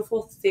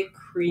beautiful, thick,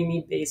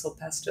 creamy basil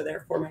pesto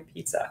there for my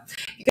pizza.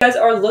 If you guys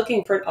are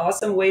looking for an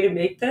awesome way to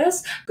make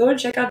this, go and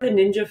check out the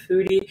Ninja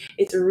Foodie.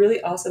 It's a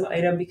really awesome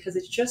item because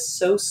it's just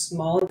so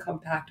small and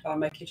compact on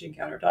my kitchen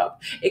countertop.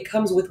 It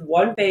comes with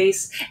one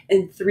base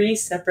and 3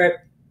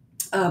 separate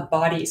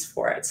bodies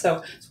for it.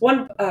 So it's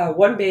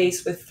one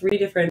base with 3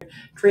 different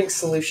drink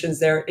solutions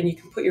there, and you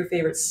can put your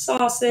favorite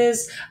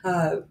sauces,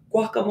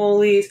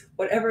 guacamoles,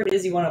 whatever it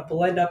is you want to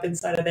blend up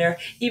inside of there.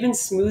 Even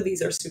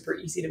smoothies are super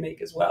easy to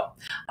make as well.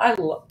 I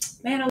love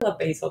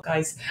basil,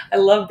 guys. I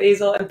love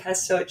basil and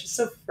pesto. It's just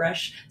so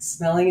fresh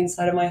smelling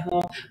inside of my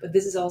home, but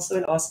this is also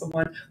an awesome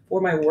one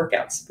for my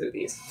workout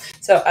smoothies.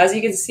 So as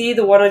you can see,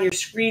 the one on your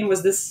screen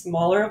was the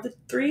smaller of the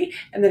 3,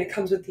 and then it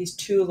comes with these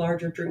 2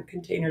 larger drink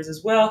containers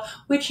as well,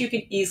 which you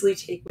can easily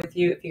take with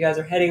you if you guys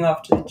are heading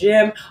off to the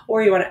gym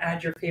or you want to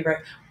add your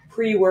favorite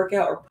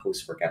pre-workout or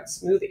post-workout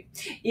smoothie.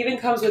 Even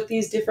comes with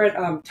these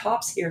different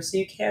tops here, so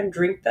you can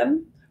drink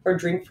them or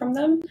drink from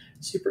them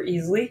super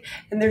easily.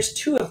 And there's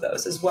 2 of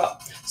those as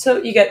well.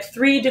 So you get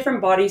 3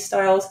 different body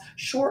styles,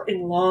 short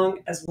and long,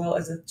 as well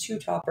as the 2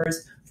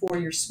 toppers for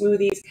your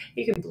smoothies.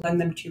 You can blend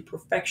them to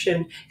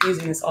perfection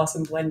using this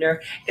awesome blender.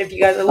 If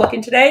you guys are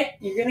looking today,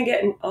 you're gonna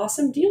get an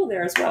awesome deal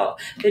there as well.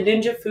 The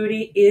Ninja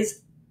Foodie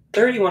is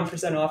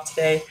 31% off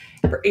today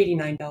for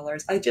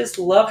 $89. I just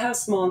love how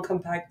small and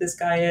compact this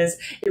guy is.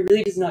 It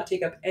really does not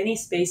take up any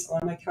space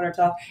on my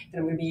countertop, and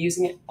I'm going to be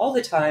using it all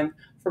the time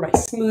for my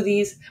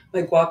smoothies,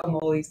 my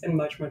guacamoles, and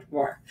much, much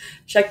more.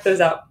 Check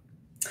those out.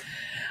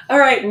 All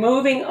right,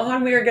 moving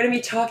on, we are going to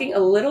be talking a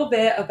little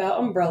bit about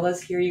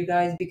umbrellas here, you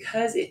guys,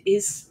 because it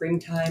is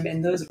springtime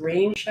and those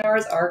rain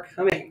showers are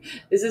coming.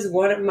 This is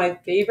one of my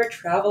favorite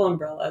travel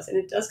umbrellas, and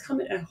it does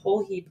come in a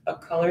whole heap of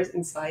colors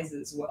and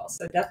sizes as well.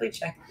 So definitely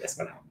check this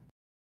one out.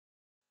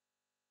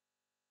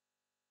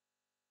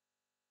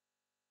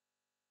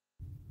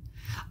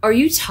 Are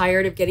you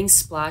tired of getting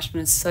splashed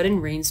when a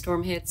sudden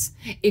rainstorm hits?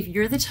 If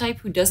you're the type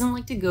who doesn't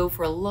like to go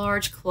for a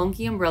large,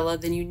 clunky umbrella,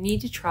 then you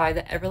need to try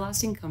the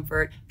Everlasting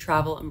Comfort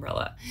Travel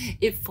Umbrella.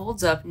 It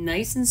folds up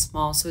nice and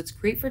small, so it's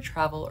great for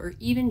travel or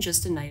even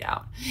just a night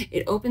out.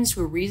 It opens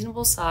to a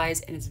reasonable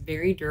size and it's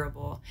very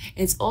durable.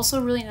 And it's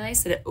also really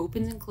nice that it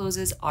opens and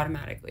closes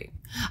automatically.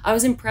 I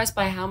was impressed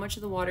by how much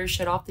of the water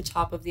shed off the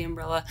top of the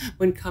umbrella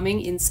when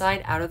coming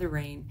inside out of the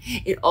rain.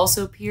 It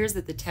also appears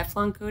that the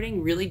Teflon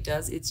coating really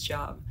does its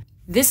job.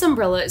 This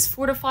umbrella is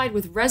fortified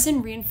with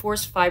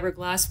resin-reinforced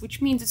fiberglass, which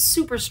means it's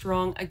super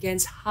strong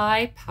against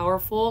high,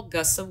 powerful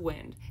gusts of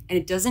wind, and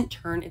it doesn't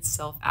turn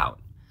itself out.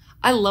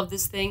 I love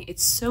this thing.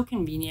 It's so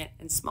convenient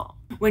and small.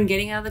 When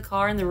getting out of the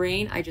car in the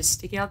rain, I just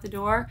stick it out the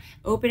door,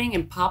 opening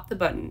and pop the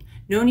button.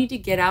 No need to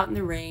get out in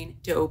the rain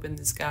to open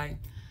this guy.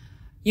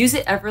 Use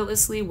it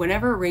effortlessly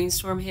whenever a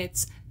rainstorm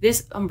hits.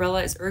 This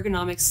umbrella is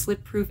ergonomic,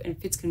 slip-proof, and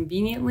fits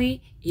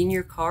conveniently in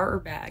your car or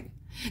bag.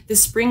 The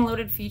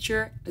spring-loaded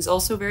feature is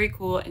also very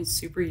cool and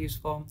super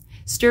useful.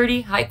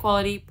 Sturdy, high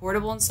quality,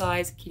 portable in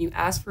size. Can you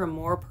ask for a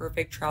more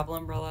perfect travel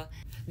umbrella?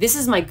 This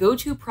is my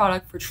go-to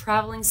product for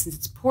traveling since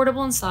it's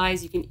portable in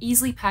size. You can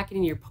easily pack it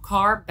in your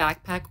car,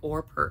 backpack,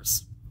 or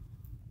purse.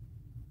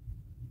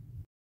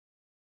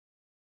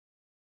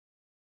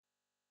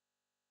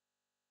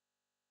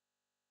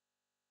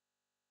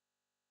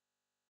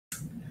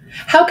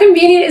 How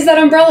convenient is that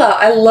umbrella?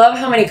 I love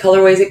how many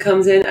colorways it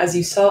comes in. As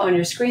you saw on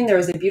your screen, there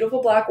is a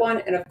beautiful black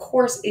one and of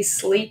course a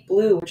slate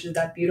blue, which is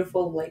that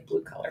beautiful light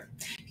blue color.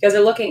 If you guys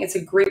are looking, it's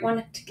a great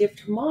one to give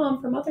to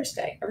mom for Mother's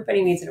Day.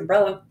 Everybody needs an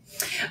umbrella.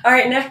 All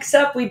right, next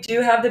up, we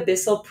do have the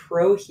Bissell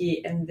Pro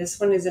Heat, and this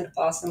one is an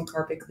awesome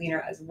carpet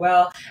cleaner as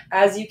well.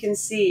 As you can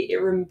see,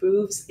 it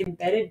removes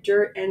embedded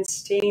dirt and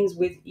stains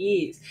with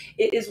ease.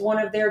 It is one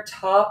of their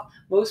top,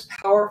 most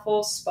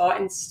powerful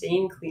spot and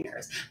stain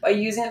cleaners. By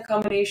using a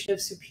combination of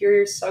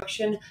superior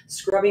suction,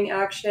 scrubbing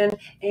action,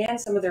 and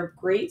some of their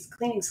great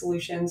cleaning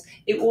solutions,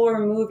 it will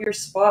remove your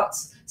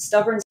spots,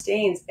 stubborn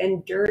stains,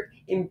 and dirt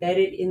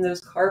embedded in those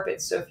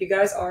carpets. So if you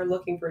guys are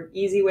looking for an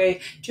easy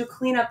way to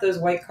clean up those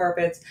white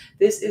carpets,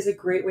 this is a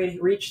great way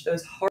to reach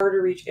those hard to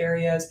reach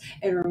areas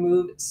and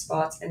remove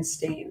spots and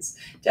stains.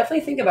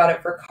 Definitely think about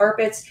it for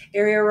carpets,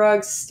 area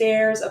rugs,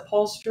 stairs,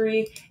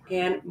 upholstery,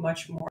 and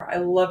much more. I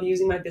love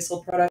using my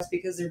Bissell products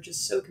because they're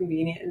just so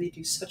convenient and they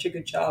do such a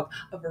good job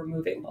of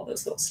removing all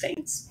those little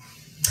stains.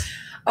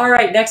 All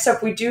right, next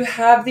up, we do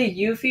have the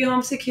Eufy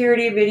Home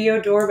Security Video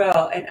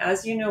Doorbell. And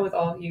as you know, with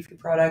all Eufy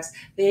products,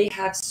 they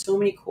have so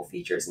many cool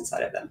features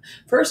inside of them.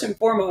 First and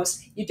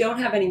foremost, you don't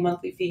have any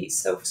monthly fees.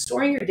 So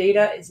storing your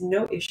data is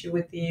no issue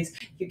with these.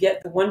 You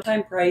get the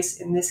one-time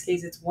price. In this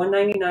case, it's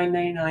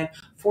 $199.99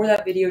 for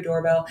that video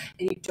doorbell,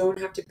 and you don't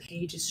have to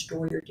pay to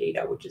store your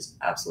data, which is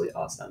absolutely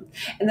awesome.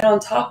 And then on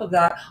top of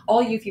that,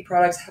 all Eufy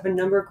products have a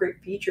number of great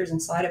features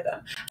inside of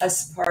them,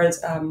 as far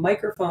as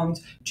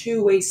microphones,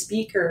 two-way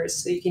speakers,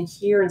 so you can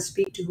hear and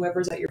speak to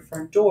whoever's at your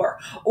front door,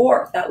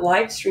 or that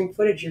live stream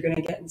footage you're going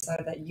to get inside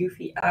of that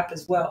Eufy app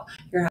as well.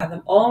 You're going to have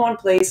them all in one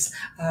place,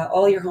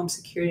 all your home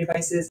security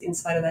devices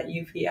inside of that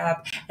Eufy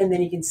app, and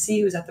then you can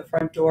see who's at the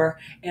front door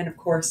and, of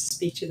course,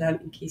 speak to them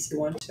in case you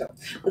want to.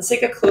 Let's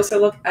take a closer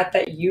look at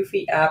that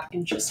Eufy app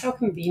and just how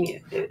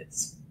convenient it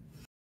is.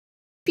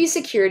 The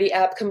security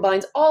app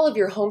combines all of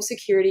your home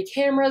security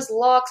cameras,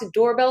 locks,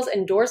 doorbells,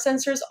 and door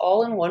sensors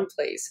all in one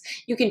place.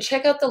 You can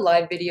check out the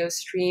live video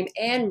stream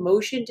and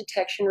motion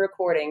detection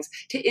recordings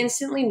to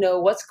instantly know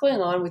what's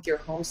going on with your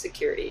home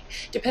security.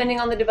 Depending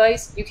on the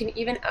device, you can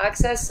even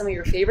access some of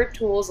your favorite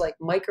tools like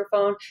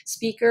microphone,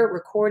 speaker,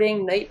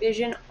 recording, night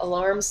vision,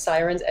 alarms,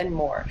 sirens, and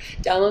more.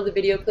 Download the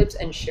video clips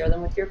and share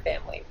them with your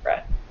family.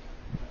 Brett.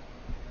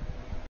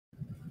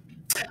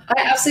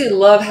 I absolutely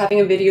love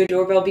having a video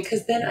doorbell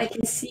because then I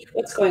can see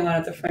what's going on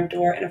at the front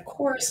door. And of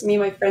course, me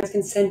and my friends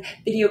can send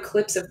video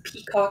clips of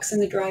peacocks in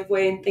the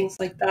driveway and things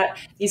like that.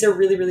 These are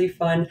really, really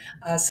fun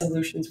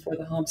solutions for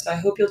the home. So I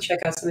hope you'll check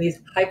out some of these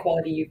high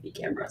quality UV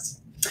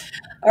cameras.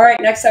 All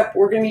right, next up,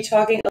 we're going to be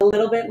talking a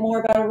little bit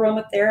more about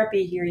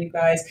aromatherapy here, you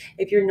guys.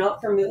 If you're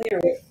not familiar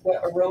with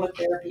what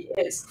aromatherapy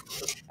is,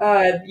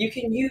 you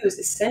can use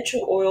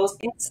essential oils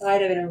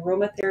inside of an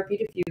aromatherapy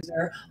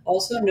diffuser,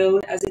 also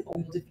known as an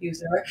oil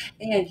diffuser,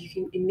 and you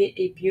can emit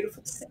a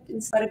beautiful scent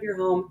inside of your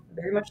home,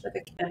 very much like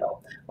a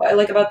candle. What I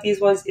like about these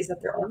ones is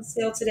that they're on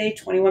sale today,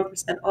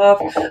 21%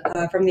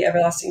 off from the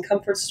Everlasting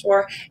Comfort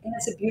store, and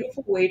it's a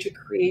beautiful way to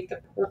create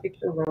the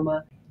perfect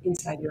aroma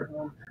inside your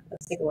home.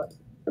 Let's take a look.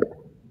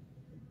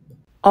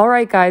 All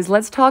right, guys,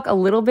 let's talk a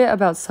little bit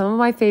about some of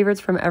my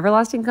favorites from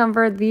Everlasting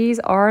Comfort. These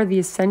are the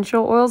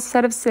Essential Oils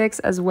set of 6,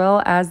 as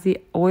well as the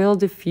Oil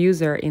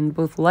Diffuser in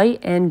both light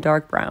and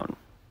dark brown.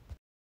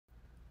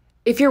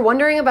 If you're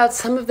wondering about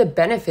some of the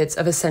benefits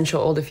of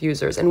essential oil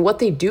diffusers and what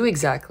they do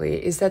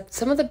exactly, is that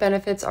some of the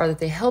benefits are that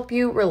they help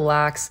you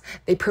relax,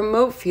 they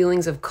promote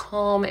feelings of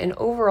calm, and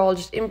overall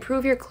just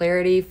improve your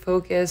clarity,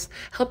 focus,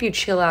 help you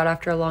chill out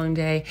after a long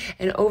day,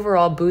 and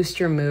overall boost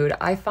your mood.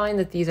 I find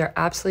that these are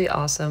absolutely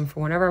awesome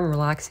for whenever I'm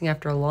relaxing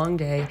after a long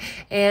day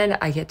and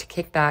I get to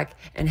kick back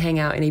and hang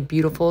out in a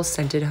beautiful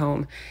scented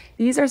home.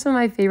 These are some of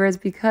my favorites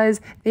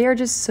because they are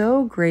just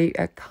so great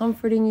at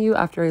comforting you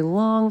after a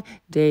long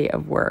day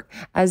of work.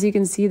 As you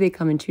can see, they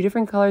come in 2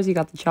 different colors. You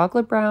got the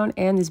chocolate brown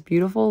and this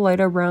beautiful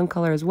lighter brown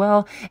color as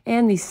well,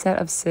 and the set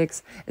of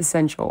 6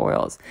 essential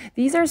oils.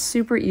 These are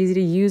super easy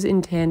to use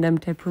in tandem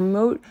to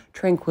promote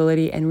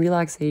tranquility and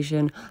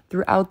relaxation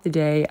throughout the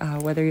day,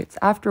 whether it's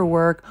after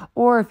work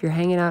or if you're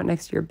hanging out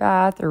next to your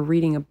bath or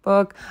reading a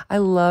book. I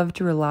love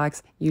to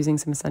relax using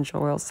some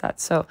essential oil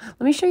sets. So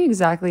let me show you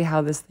exactly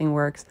how this thing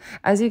works.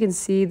 As you can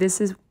see,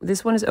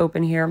 this one is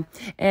open here,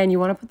 and you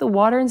want to put the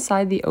water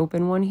inside the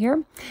open one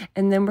here,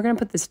 and then we're going to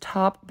put this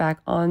top back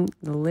on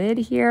the lid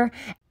here,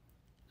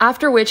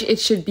 after which it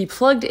should be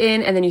plugged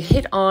in, and then you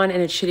hit on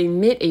and it should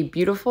emit a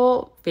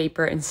beautiful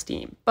vapor and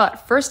steam.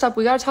 But first up,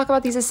 we got to talk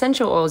about these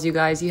essential oils, you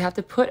guys. You have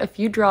to put a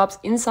few drops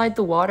inside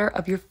the water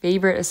of your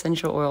favorite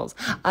essential oils.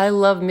 I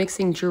love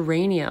mixing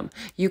geranium,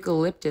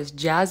 eucalyptus,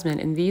 jasmine,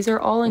 and these are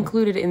all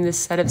included in this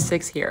set of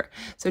 6 here.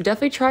 So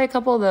definitely try a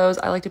couple of those.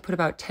 I like to put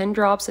about 10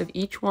 drops of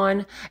each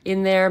one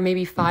in there,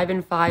 maybe 5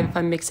 and 5 if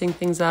I'm mixing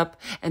things up,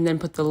 and then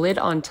put the lid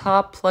on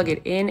top, plug it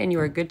in, and you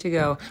are good to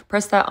go.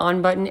 Press that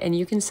on button and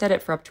you can set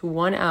it for up to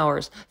 1 hour,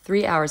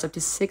 3 hours, up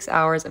to 6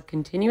 hours of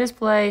continuous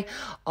play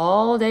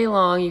all day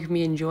long. You can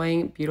be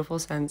enjoying beautiful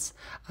scents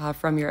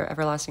from your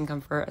Everlasting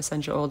Comfort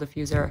Essential Oil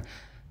Diffuser.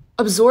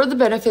 Absorb the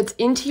benefits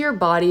into your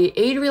body,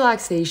 aid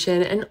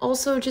relaxation, and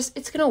also just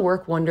it's going to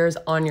work wonders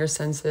on your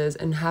senses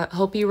and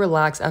help you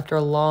relax after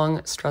a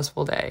long,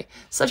 stressful day.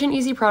 Such an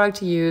easy product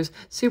to use,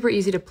 super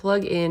easy to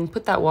plug in,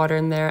 put that water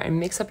in there, and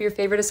mix up your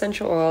favorite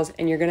essential oils,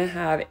 and you're going to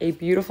have a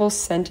beautiful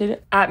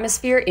scented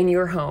atmosphere in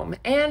your home.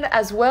 And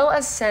as well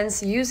as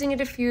scents, using a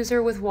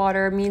diffuser with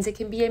water means it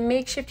can be a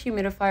makeshift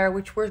humidifier,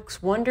 which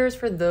works wonders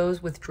for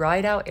those with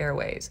dried out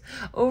airways.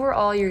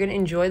 Overall, you're going to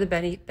enjoy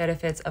the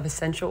benefits of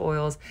essential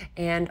oils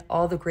and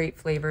all the great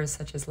flavors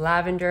such as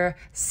lavender,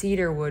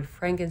 cedarwood,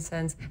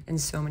 frankincense, and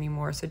so many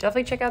more. So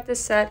definitely check out this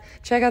set.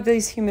 Check out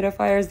these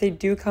humidifiers. They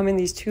do come in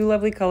these 2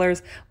 lovely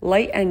colors,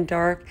 light and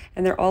dark,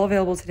 and they're all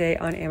available today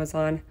on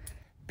Amazon.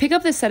 Pick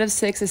up this set of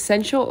 6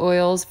 essential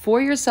oils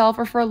for yourself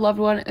or for a loved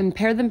one and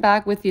pair them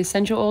back with the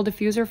essential oil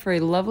diffuser for a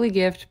lovely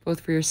gift, both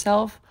for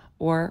yourself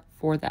or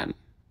for them.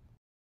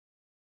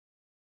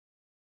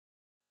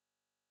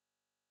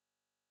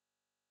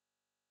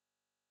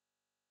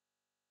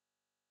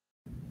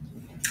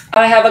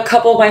 I have a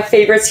couple of my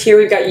favorites here.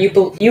 We've got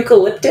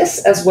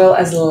eucalyptus as well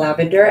as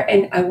lavender.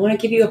 And I want to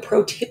give you a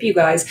pro tip, you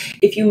guys.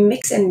 If you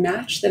mix and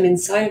match them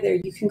inside of there,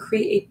 you can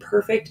create a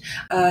perfect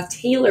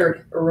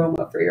tailored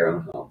aroma for your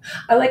own home.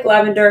 I like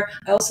lavender.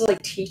 I also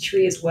like tea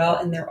tree as well.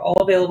 And they're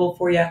all available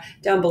for you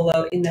down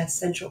below in the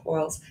Essential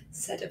Oils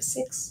set of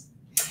 6.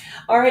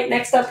 All right,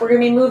 next up, we're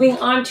going to be moving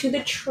on to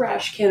the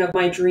trash can of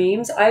my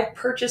dreams. I've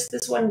purchased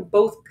this one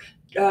both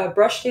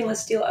brushed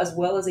stainless steel as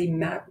well as a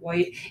matte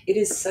white. It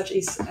is such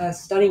a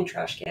stunning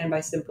trash can by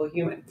Simple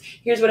Human.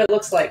 Here's what it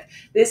looks like.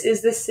 This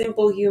is the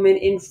Simple Human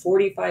in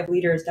 45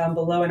 liters down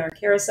below in our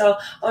carousel.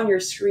 On your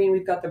screen,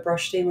 we've got the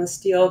brushed stainless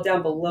steel.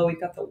 Down below,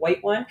 we've got the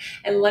white one.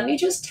 And let me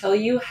just tell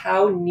you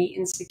how neat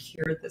and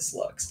secure this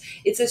looks.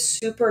 It's a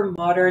super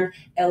modern,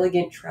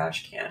 elegant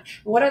trash can. And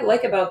what I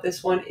like about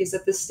this one is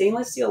that the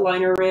stainless steel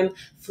liner rim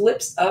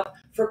flips up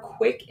for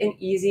quick and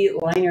easy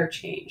liner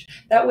change.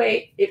 That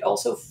way, it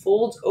also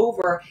folds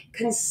over,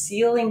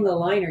 concealing the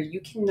liner.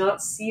 You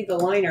cannot see the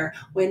liner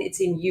when it's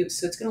in use.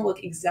 So it's going to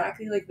look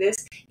exactly like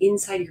this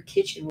inside your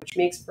kitchen, which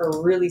makes for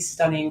a really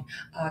stunning,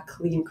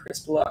 clean,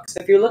 crisp look.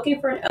 So if you're looking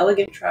for an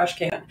elegant trash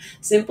can,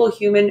 Simple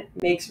Human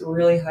makes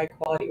really high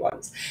quality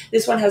ones.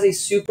 This one has a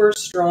super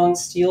strong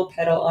steel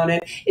pedal on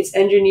it. It's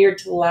engineered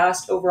to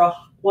last over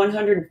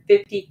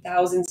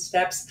 150,000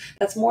 steps.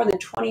 That's more than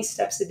 20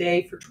 steps a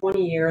day for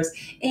 20 years.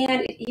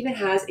 And it even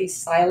has a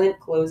silent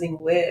closing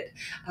lid.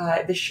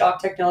 The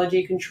shock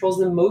technology controls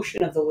the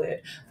motion of the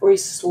lid for a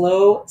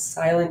slow,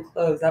 silent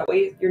close. That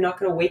way you're not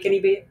going to wake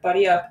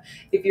anybody up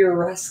if you're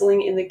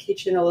wrestling in the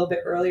kitchen a little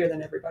bit earlier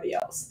than everybody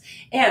else.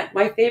 And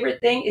my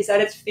favorite thing is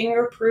that it's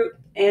fingerproof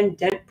and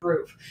dent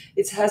proof.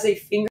 It has a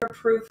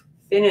fingerproof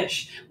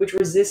finish, which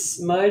resists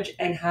smudge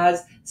and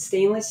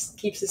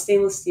keeps the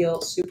stainless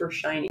steel super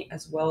shiny,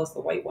 as well as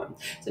the white one.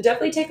 So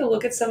definitely take a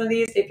look at some of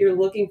these if you're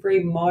looking for a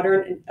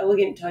modern and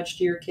elegant touch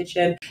to your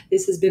kitchen.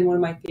 This has been one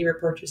of my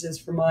favorite purchases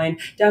for mine.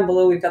 Down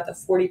below, we've got the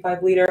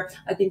 45 liter.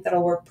 I think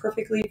that'll work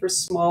perfectly for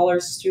smaller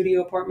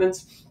studio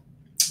apartments.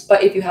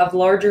 But if you have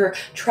larger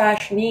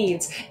trash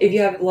needs, if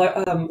you have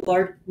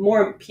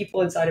more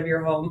people inside of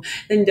your home,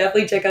 then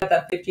definitely check out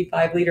that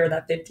 55 liter or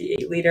that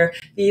 58 liter.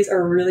 These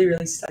are really,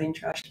 really stunning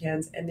trash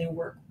cans, and they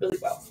work really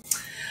well.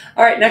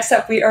 All right, next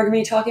up, we are going to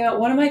be talking about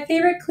one of my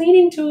favorite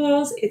cleaning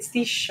tools. It's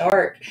the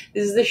Shark.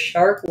 This is the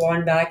Shark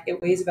Wand Vac.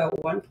 It weighs about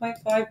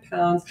 1.5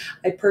 pounds.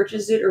 I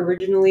purchased it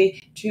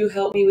originally to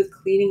help me with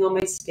cleaning on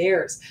my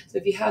stairs. So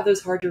if you have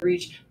those hard to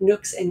reach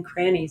nooks and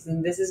crannies,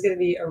 then this is going to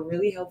be a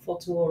really helpful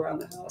tool around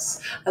the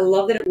house. I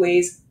love that it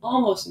weighs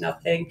almost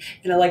nothing,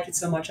 and I liked it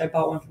so much I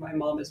bought one for my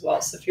mom as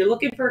well. So if you're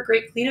looking for a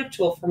great cleanup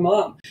tool for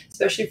mom,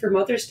 especially for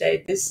Mother's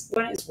Day, this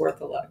one is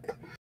worth a look.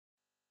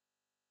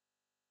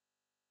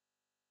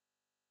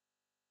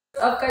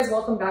 What's up, guys?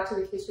 Welcome back to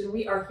the kitchen.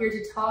 We are here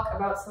to talk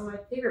about some of my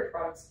favorite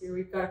products here.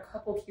 We've got a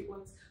couple cute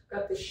ones. We've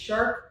got the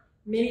Shark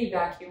Mini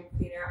Vacuum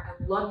Cleaner.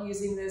 I love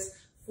using this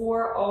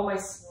for all my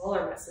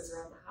smaller messes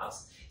around the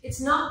house. It's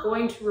not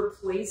going to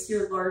replace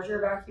your larger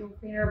vacuum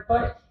cleaner,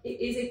 but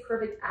it is a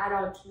perfect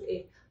add-on to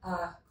a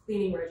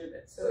cleaning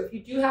regimen. So if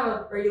you do have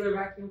a regular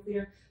vacuum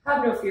cleaner,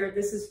 have no fear.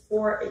 This is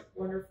for a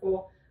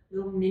wonderful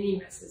little mini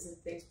messes and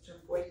things, which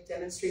I'm going to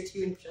demonstrate to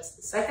you in just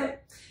a second.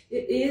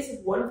 It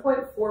is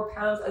 1.4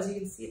 pounds. As you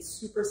can see, it's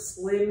super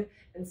slim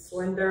and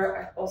slender.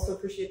 I also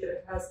appreciate that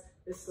it has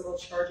this little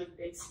charging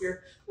base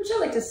here, which I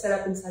like to set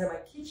up inside of my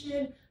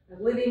kitchen, my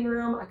living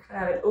room. I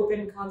kind of have an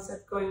open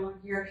concept going on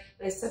here,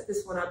 and I set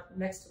this one up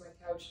next to my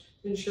couch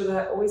to ensure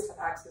that I always have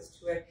access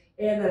to it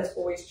and that it's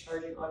always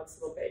charging on its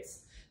little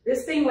base.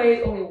 This thing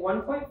weighs only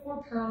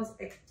 1.4 pounds.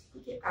 I can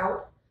take it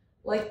out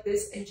like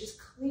this and just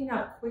clean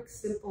up quick,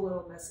 simple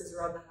little messes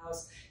around the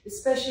house,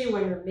 especially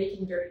when you're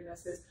making dirty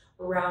messes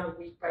around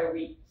week by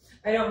week.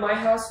 I know in my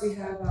house we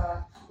have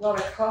a lot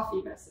of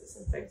coffee messes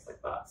and things like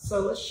that.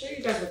 So let's show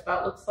you guys what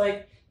that looks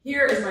like.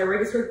 Here is my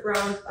regular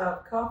ground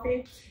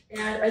coffee,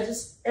 and I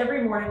just,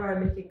 every morning when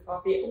I'm making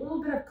coffee, a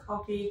little bit of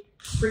coffee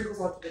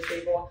sprinkles onto the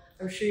table.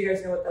 I'm sure you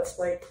guys know what that's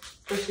like,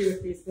 especially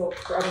with these little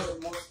crumbs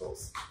and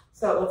morsels.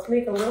 So let's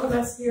make a little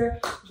mess here,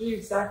 show you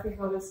exactly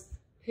how this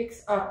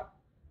picks up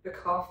the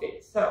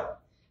coffee. So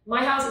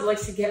my house, it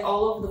likes to get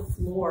all over the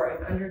floor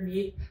and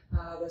underneath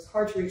those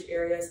hard to reach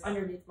areas,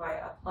 underneath my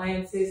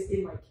appliances,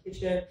 in my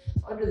kitchen,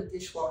 under the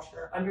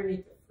dishwasher,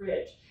 underneath the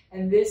fridge.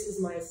 And this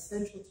is my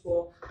essential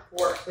tool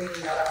for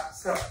cleaning that up.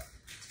 So to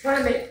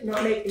kind of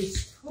not make a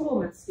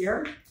total mess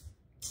here,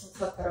 I'll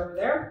put that over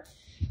there.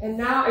 And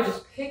now I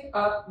just pick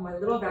up my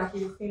little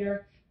vacuum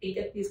cleaner and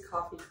get these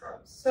coffee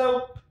crumbs.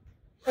 So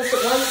press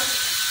it once.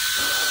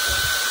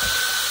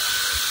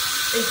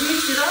 And do you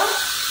see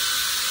that?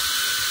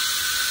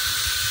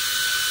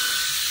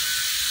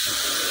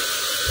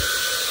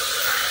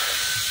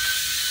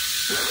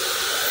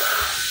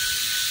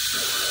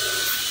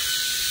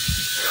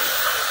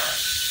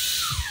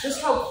 Just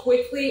how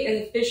quickly and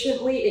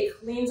efficiently it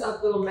cleans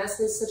up little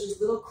messes, such as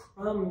little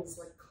crumbs,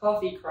 like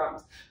coffee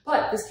crumbs.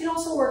 But this can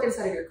also work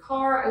inside of your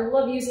car. I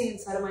love using it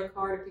inside of my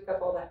car to pick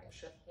up all that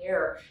extra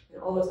hair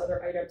and all those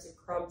other items and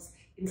crumbs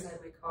inside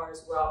my car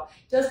as well.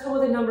 It does come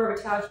with a number of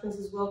attachments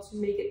as well to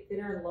make it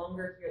thinner and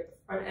longer here at the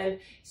front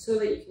end so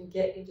that you can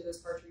get into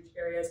those hard to reach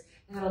areas.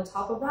 And then on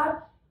top of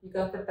that, you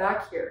got the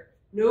back here.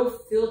 No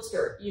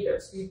filter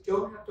either, so you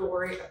don't have to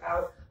worry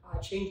about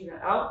changing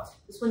that out.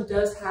 This one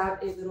does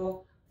have a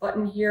little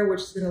button here,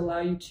 which is going to allow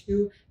you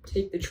to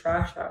take the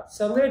trash out.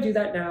 So I'm going to do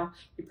that now.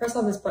 You press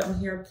on this button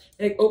here,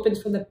 and it opens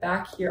from the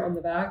back here on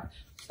the back.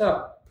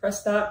 So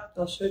press that.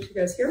 I'll show it to you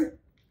guys here.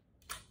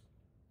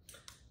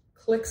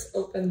 Clicks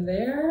open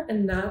there,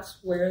 and that's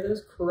where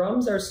those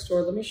crumbs are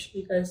stored. Let me show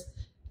you guys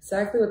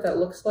exactly what that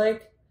looks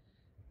like.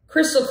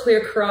 Crystal clear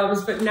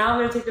crumbs, but now I'm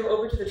going to take them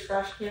over to the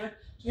trash can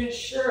to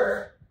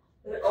ensure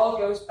that it all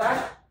goes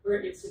back where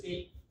it needs to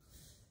be.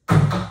 Get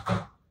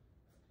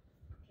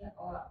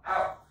all that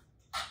out.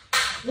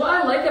 What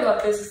I like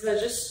about this is that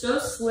it's just so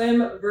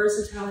slim,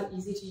 versatile, and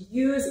easy to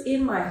use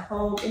in my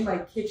home, in my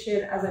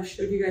kitchen, as I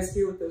showed you guys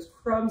here with those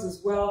crumbs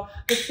as well.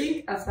 But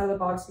think outside of the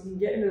box, you can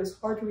get into those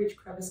hard to reach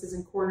crevices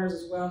and corners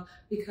as well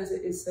because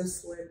it is so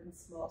slim and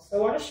small. So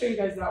I want to show you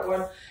guys that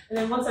one. And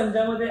then once I'm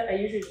done with it, I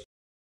usually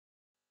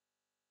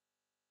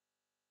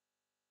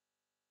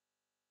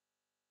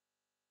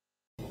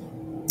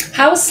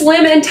How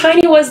slim and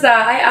tiny was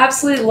that? I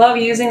absolutely love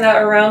using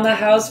that around the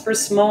house for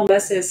small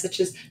messes such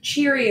as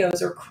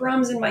Cheerios or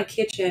crumbs in my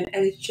kitchen,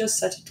 and it's just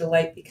such a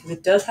delight because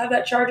it does have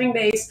that charging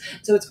base,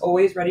 so it's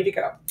always ready to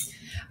go.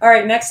 All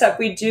right, next up,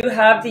 we do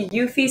have the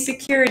Eufy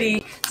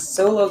Security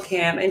Solo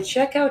Cam, and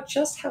check out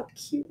just how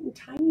cute and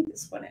tiny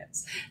this one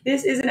is.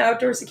 This is an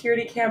outdoor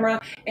security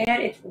camera,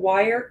 and it's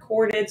wire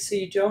corded, so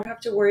you don't have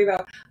to worry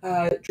about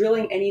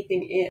drilling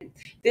anything in.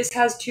 This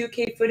has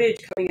 2K footage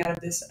coming out of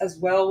this as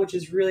well, which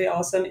is really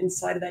awesome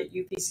inside of that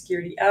Eufy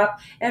Security app.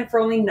 And for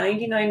only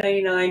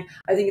 $99.99,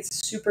 I think it's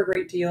a super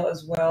great deal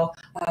as well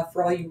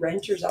for all you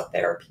renters out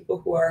there, people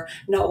who are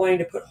not wanting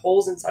to put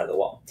holes inside of the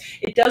wall.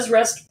 It does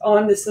rest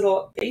on this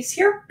little base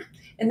here,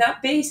 and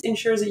that base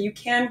ensures that you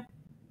can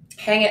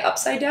hang it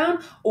upside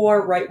down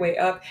or right way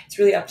up. It's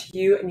really up to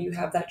you, and you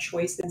have that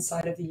choice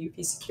inside of the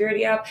Eufy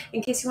Security app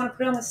in case you want to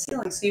put it on the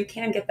ceiling, so you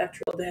can get that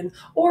drilled in,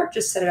 or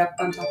just set it up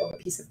on top of a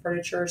piece of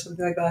furniture or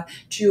something like that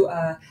to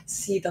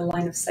see the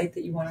line of sight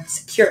that you want to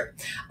secure.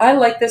 I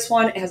like this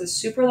one. It has a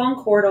super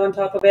long cord on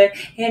top of it,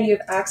 and you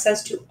have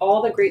access to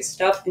all the great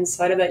stuff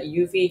inside of that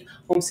Eufy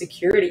Home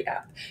Security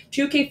app.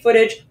 2K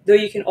footage, though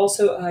you can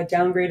also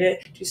downgrade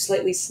it to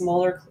slightly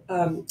smaller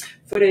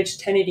footage,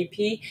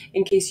 1080p,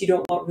 in case you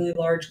don't want really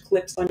large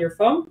clips on your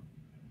phone.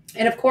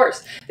 And of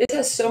course, this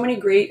has so many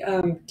great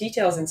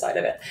details inside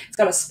of it. It's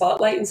got a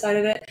spotlight inside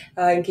of it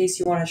in case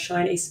you want to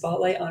shine a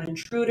spotlight on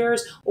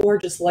intruders or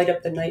just light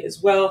up the night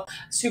as well.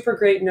 Super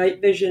great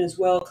night vision as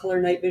well,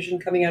 color night vision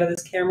coming out of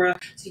this camera,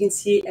 so you can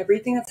see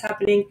everything that's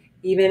happening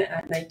even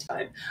at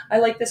nighttime. I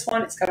like this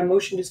one. It's got a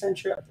motion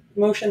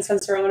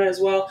sensor on it as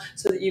well,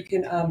 so that you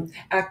can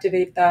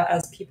activate that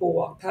as people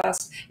walk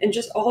past. And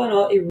just all in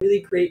all, a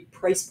really great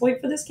price point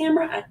for this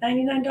camera at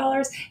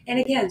 $99. And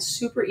again,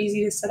 super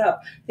easy to set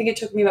up. I think it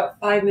took me about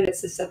 5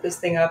 minutes to set this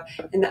thing up,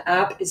 and the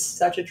app is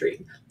such a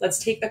dream.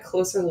 Let's take a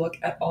closer look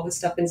at all the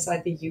stuff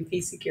inside the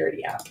Eufy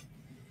Security app.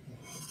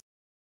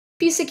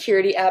 The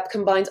Security app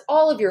combines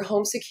all of your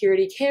home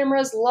security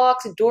cameras,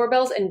 locks,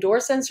 doorbells, and door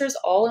sensors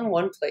all in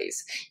one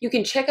place. You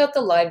can check out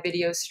the live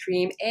video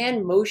stream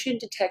and motion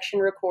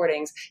detection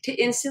recordings to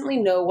instantly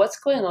know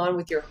what's going on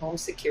with your home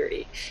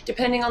security.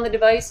 Depending on the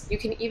device, you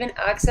can even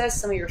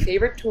access some of your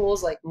favorite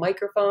tools like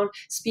microphone,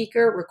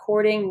 speaker,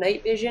 recording,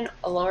 night vision,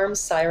 alarms,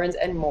 sirens,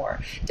 and more.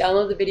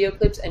 Download the video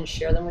clips and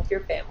share them with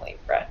your family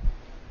and friends.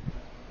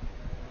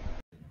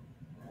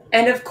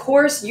 And of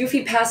course,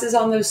 Eufy passes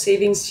on those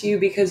savings to you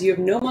because you have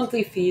no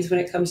monthly fees when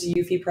it comes to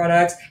Eufy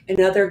products.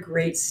 Another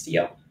great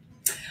steal.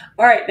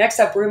 All right, next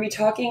up, we're going to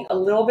be talking a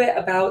little bit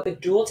about the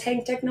dual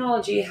tank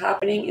technology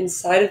happening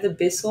inside of the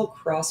Bissell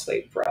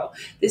Crosswave Pro.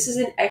 This is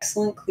an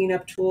excellent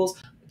cleanup tool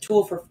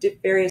for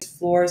various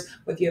floors.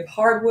 Whether you have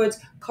hardwoods,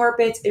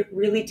 carpets, it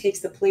really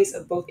takes the place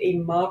of both a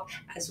mop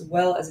as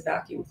well as a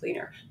vacuum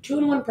cleaner.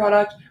 2-in-1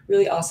 product,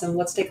 really awesome.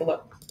 Let's take a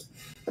look.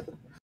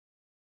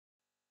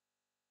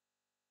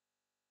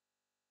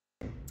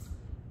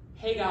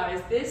 Hey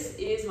guys, this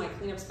is my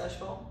cleanup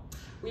special.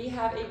 We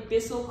have a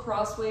Bissell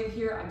Crosswave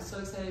here. I'm so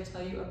excited to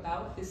tell you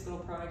about this little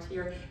product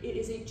here. It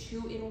is a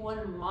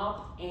 2-in-1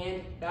 mop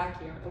and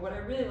vacuum. And what I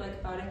really like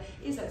about it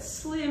is that it's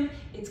slim,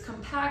 it's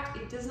compact,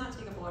 it does not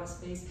take up a lot of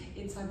space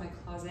inside my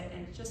closet,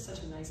 and it's just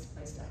such a nice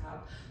device to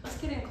have. Let's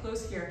get in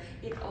close here.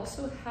 It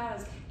also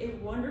has a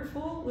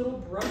wonderful little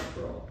brush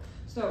roll.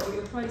 So what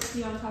you'll probably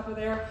see on top of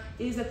there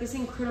is that this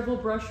incredible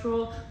brush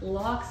roll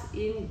locks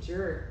in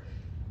dirt.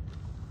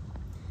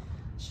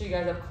 Show you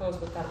guys up close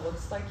what that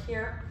looks like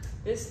here.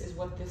 This is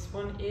what this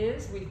one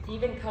is. We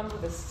even come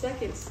with a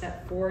second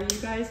step for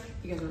you guys.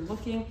 You guys are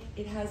looking.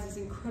 It has these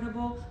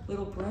incredible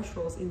little brush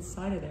rolls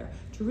inside of there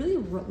to really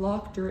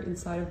lock dirt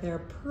inside of there.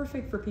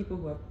 Perfect for people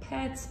who have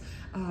pets,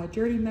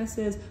 dirty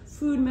messes,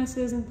 food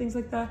messes, and things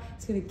like that.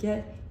 It's gonna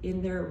get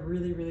in there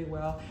really, really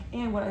well.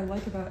 And what I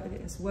like about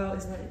it as well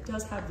is that it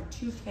does have the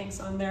 2 tanks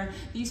on there.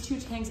 These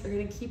 2 tanks are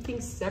gonna keep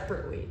things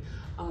separately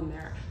on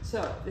there.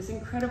 So this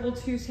incredible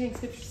 2-tank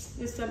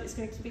system is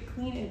going to keep it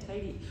clean and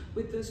tidy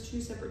with those 2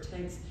 separate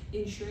tanks,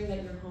 ensuring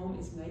that your home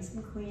is nice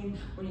and clean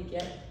when you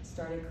get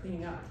started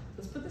cleaning up.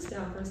 Let's put this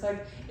down for a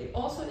sec. It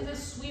also is a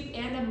sweep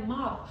and a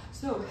mop.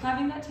 So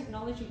having that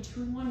technology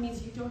 2-in-1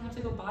 means you don't have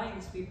to go buying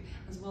a sweep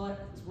as well as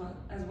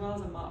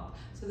a mop.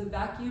 So the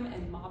vacuum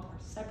and mop are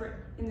separate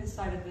in the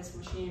side of this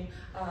machine.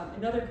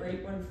 Another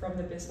great one from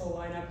the Bissell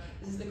lineup,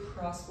 this is the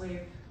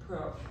Crosswave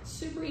Pro.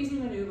 Super easy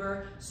to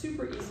maneuver,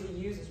 super easy to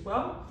use as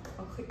well.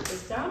 I'll click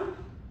this down,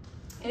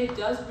 And it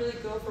does really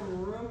go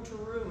from room to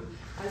room,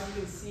 as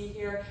you can see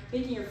here,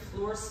 making your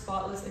floor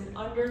spotless in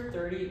under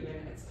 30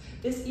 minutes.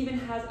 This even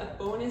has a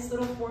bonus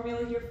little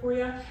formula here for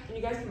you, and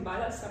you guys can buy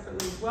that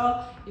separately as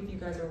well. If you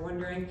guys are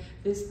wondering,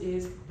 this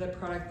is the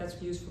product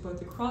that's used for both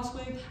the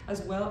crosswave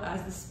as well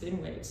as the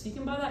spin wave. So you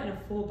can buy that in a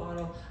full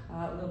bottle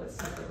a little bit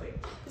separately.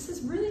 This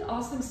is really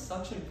awesome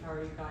suction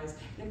power, you guys,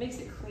 and it makes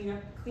it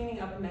cleaning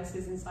up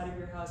messes inside of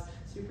your house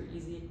super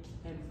easy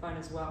and fun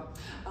as well.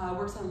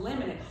 Works on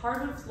laminate,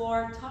 hardwood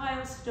floor,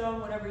 tile,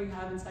 stone, whatever you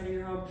have inside of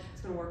your home.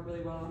 It's going to work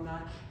really well on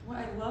that. What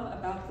I love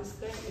about this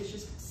thing is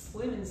just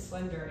slim and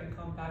slender and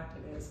compact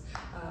it is.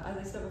 As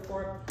I said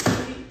before,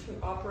 easy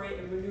to operate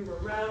and maneuver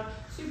around,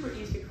 super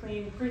easy to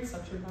clean, great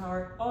suction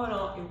power. All in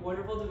all, a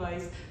wonderful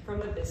device from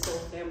the Bissell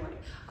family.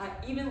 I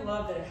even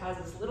love that it has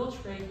this little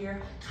tray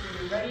here, so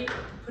when you're ready to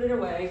put it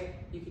away,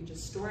 you can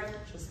just store it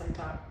just like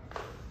that.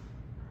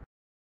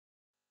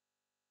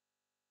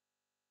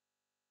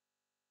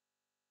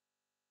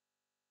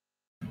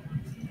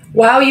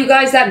 Wow, you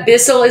guys, that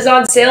Bissell is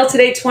on sale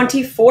today,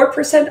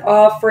 24%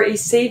 off for a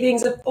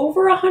savings of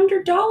over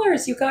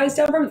 $100. You guys,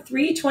 down from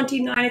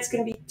 $329, it's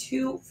going to be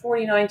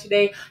 $249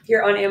 today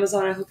here on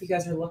Amazon. I hope you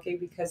guys are looking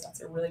because that's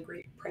a really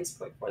great price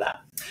point for that.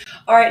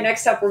 All right,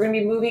 next up, we're going to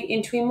be moving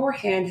into a more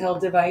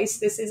handheld device.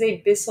 This is a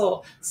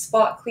Bissell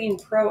Spot Clean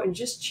Pro, and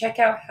just check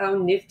out how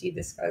nifty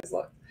this guy's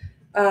look.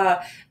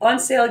 On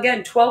sale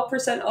again,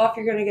 12% off.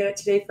 You're going to get it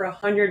today for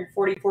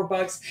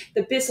 $144.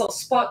 The Bissell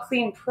Spot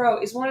Clean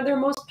Pro is one of their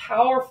most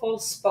powerful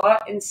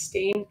spot and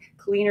stain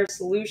cleaner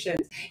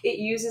solutions. It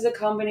uses a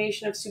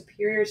combination of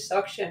superior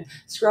suction,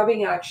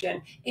 scrubbing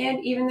action,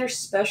 and even their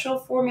special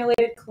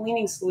formulated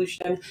cleaning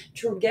solution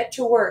to get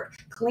to work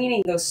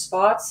cleaning those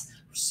spots,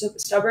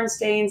 stubborn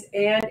stains,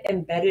 and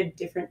embedded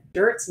different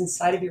dirts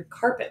inside of your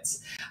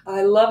carpets.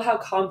 I love how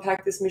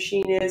compact this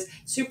machine is,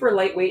 super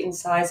lightweight in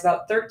size,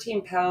 about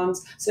 13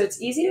 pounds, so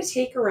it's easy to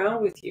take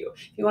around with you.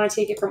 If you want to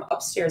take it from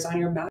upstairs on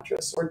your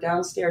mattress or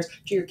downstairs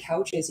to your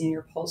couches and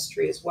your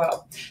upholstery as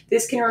well.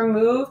 This can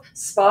remove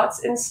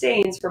spots and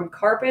stains from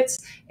carpets,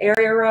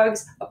 area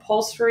rugs,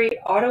 upholstery,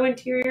 auto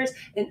interiors,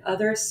 and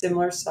other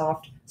similar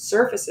soft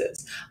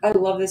surfaces. I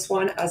love this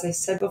one. As I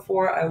said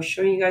before, I was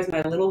showing you guys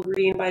my little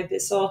green by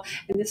Bissell,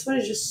 and this one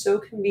is just so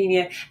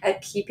convenient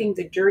at keeping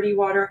the dirty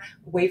water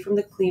away from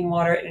the clean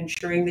water and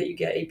ensuring that you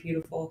get a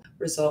beautiful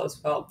result as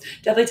well.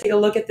 Definitely take a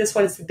look at this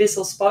one. It's the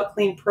Bissell Spot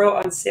Clean Pro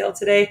on sale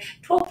today,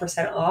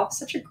 12% off.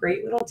 Such a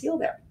great little deal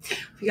there.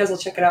 Hope you guys will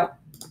check it out.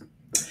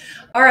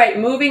 All right,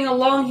 moving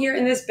along here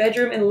in this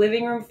bedroom and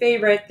living room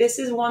favorite. This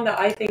is one that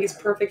I think is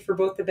perfect for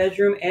both the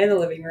bedroom and the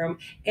living room,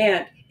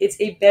 and it's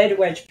a bed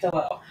wedge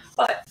pillow.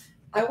 But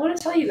I want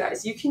to tell you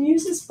guys, you can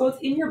use this both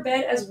in your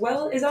bed as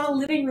well as on a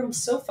living room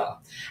sofa.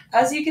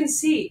 As you can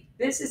see,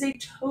 this is a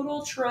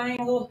total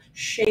triangle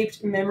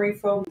shaped memory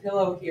foam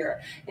pillow here.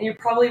 And you're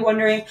probably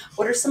wondering,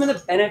 what are some of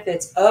the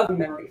benefits of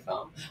memory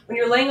foam? When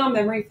you're laying on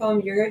memory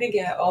foam, you're going to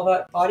get all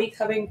that body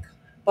hugging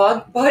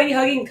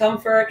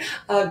comfort,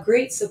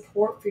 great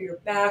support for your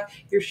back,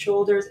 your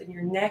shoulders, and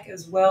your neck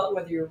as well,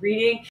 whether you're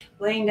reading,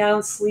 laying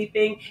down,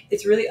 sleeping.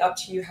 It's really up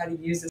to you how to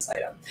use this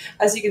item.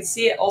 As you can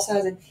see, it also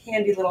has a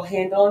handy little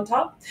handle on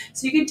top,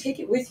 so you can take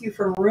it with you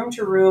from room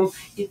to room,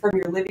 from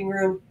your living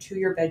room to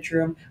your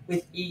bedroom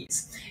with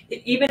ease.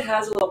 It even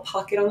has a little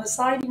pocket on the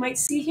side you might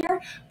see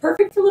here,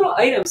 perfect for little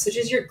items such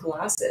as your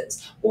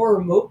glasses or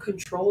remote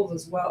controls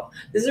as well.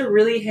 This is a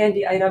really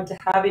handy item to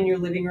have in your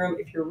living room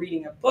if you're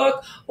reading a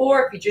book,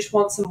 or if you just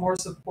want some more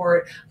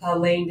support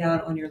laying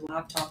down on your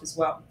laptop as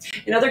well.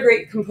 Another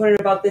great component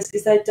about this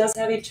is that it does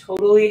have a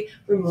totally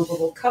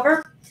removable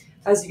cover.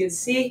 As you can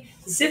see,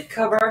 zip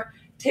cover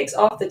takes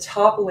off the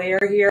top layer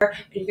here,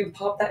 and you can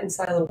pop that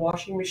inside of the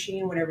washing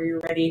machine whenever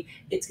you're ready.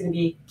 It's going to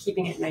be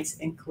keeping it nice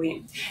and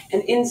clean.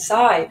 And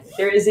inside,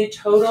 there is a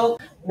total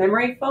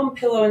memory foam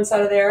pillow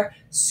inside of there,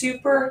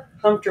 super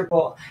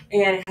comfortable,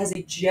 and it has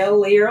a gel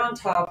layer on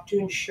top to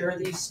ensure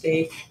that you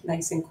stay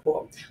nice and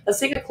cool. Let's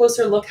take a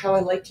closer look how I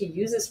like to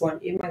use this one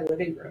in my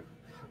living room.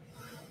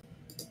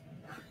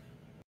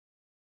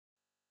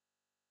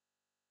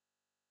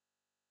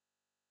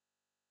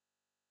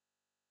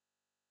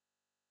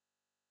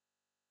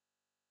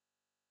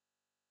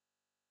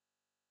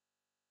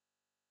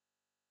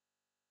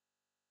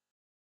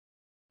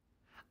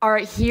 All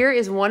right, here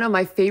is one of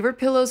my favorite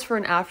pillows for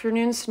an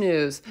afternoon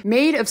snooze.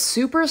 Made of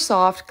super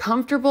soft,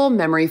 comfortable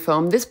memory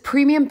foam, this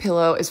premium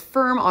pillow is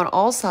firm on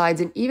all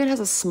sides and even has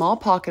a small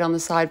pocket on the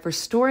side for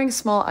storing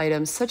small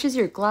items such as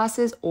your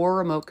glasses or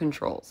remote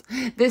controls.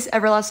 This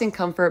everlasting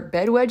comfort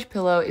bed wedge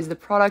pillow is the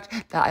product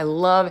that I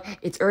love.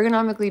 It's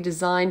ergonomically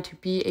designed to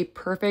be a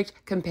perfect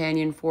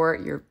companion for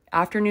your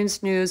afternoon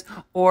snooze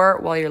or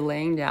while you're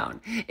laying down.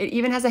 It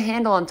even has a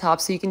handle on top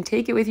so you can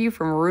take it with you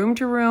from room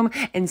to room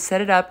and set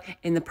it up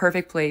in the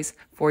perfect place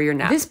for your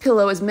nap. This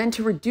pillow is meant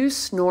to reduce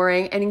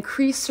snoring and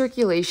increase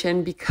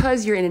circulation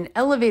because you're in an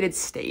elevated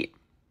state.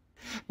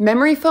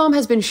 Memory foam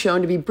has been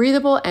shown to be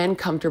breathable and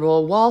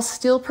comfortable while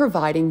still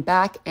providing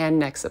back and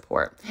neck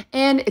support.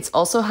 And it's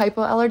also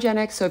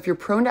hypoallergenic, so if you're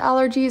prone to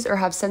allergies or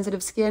have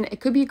sensitive skin, it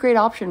could be a great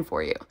option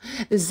for you.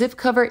 The zip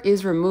cover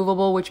is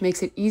removable, which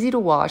makes it easy to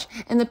wash,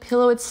 and the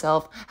pillow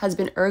itself has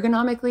been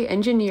ergonomically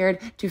engineered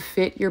to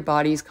fit your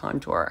body's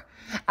contour.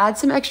 Add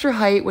some extra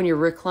height when you're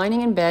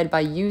reclining in bed by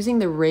using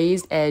the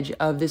raised edge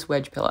of this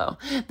wedge pillow.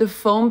 The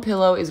foam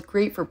pillow is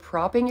great for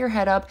propping your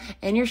head up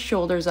and your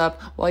shoulders up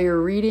while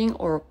you're reading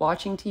or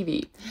watching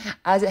TV,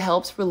 as it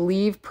helps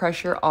relieve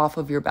pressure off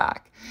of your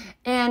back.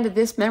 And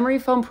this memory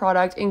foam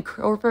product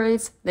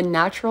incorporates the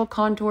natural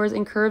contours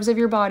and curves of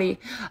your body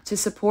to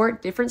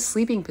support different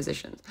sleeping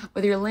positions.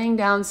 Whether you're laying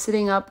down,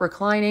 sitting up,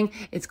 reclining,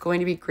 it's going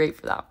to be great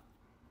for that.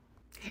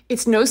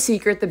 It's no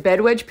secret the bed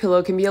wedge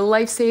pillow can be a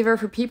lifesaver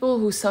for people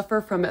who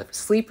suffer from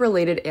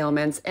sleep-related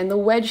ailments, and the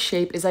wedge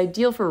shape is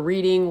ideal for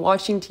reading,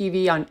 watching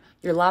TV on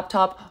your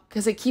laptop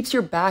because it keeps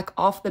your back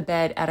off the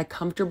bed at a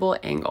comfortable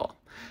angle.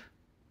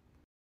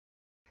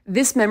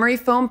 This memory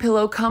foam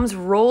pillow comes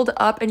rolled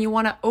up and you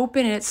want to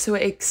open it so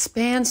it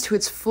expands to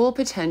its full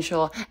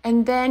potential,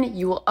 and then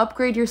you will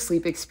upgrade your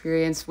sleep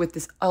experience with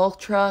this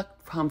ultra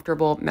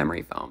comfortable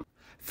memory foam.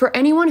 For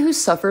anyone who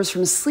suffers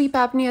from sleep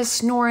apnea,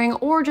 snoring,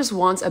 or just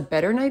wants a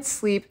better night's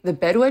sleep, the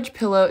bed wedge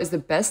pillow is the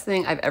best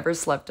thing I've ever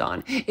slept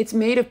on. It's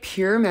made of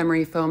pure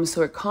memory foam,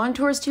 so it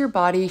contours to your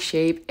body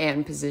shape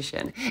and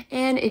position.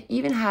 And it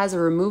even has a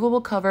removable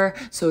cover,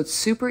 so it's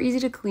super easy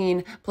to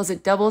clean, plus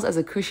it doubles as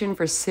a cushion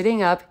for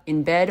sitting up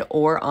in bed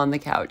or on the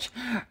couch.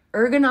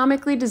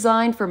 Ergonomically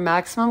designed for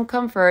maximum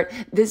comfort,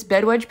 this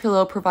bed wedge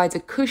pillow provides a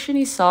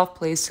cushiony, soft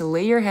place to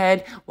lay your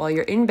head while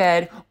you're in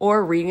bed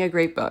or reading a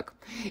great book.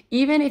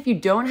 Even if you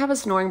don't have a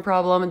snoring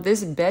problem,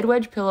 this bed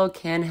wedge pillow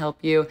can help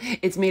you.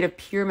 It's made of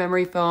pure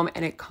memory foam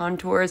and it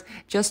contours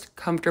just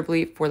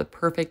comfortably for the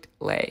perfect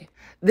lay.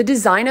 The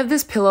design of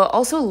this pillow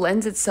also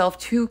lends itself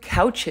to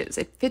couches.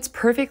 It fits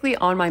perfectly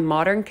on my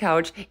modern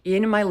couch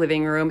in my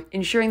living room,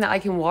 ensuring that I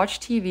can watch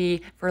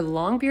TV for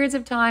long periods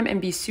of time and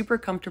be super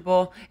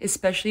comfortable,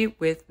 especially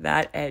with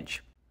that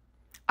edge.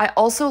 I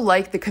also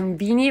like the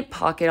convenient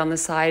pocket on the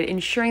side,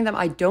 ensuring that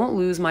I don't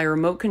lose my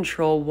remote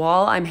control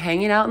while I'm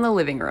hanging out in the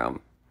living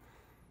room.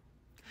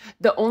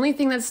 The only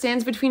thing that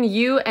stands between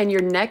you and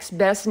your next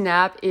best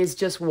nap is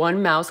just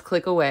one mouse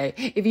click away.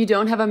 If you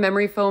don't have a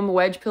memory foam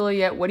wedge pillow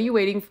yet, what are you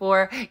waiting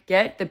for?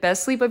 Get the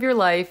best sleep of your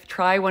life.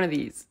 Try one of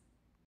these.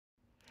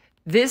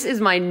 This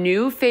is my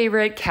new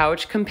favorite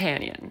couch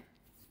companion.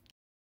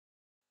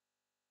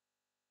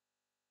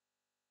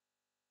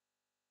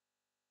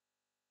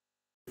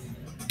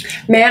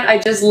 Man, I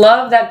just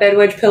love that bed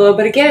wedge pillow.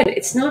 But again,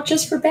 it's not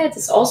just for beds.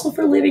 It's also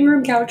for living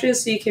room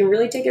couches, so you can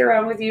really take it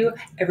around with you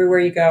everywhere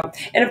you go.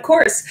 And of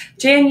course,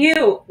 Jan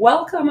Yu,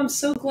 welcome. I'm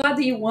so glad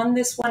that you won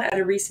this one at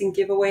a recent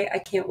giveaway. I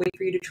can't wait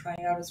for you to try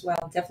it out as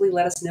well. Definitely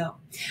let us know.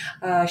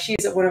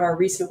 She's one of our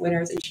recent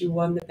winners, and she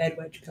won the bed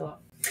wedge pillow.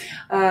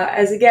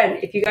 As again,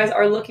 if you guys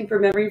are looking for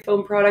memory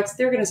foam products,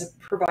 they're going to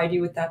provide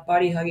you with that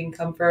body hugging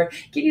comfort,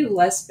 give you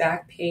less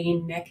back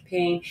pain, neck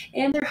pain,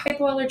 and they're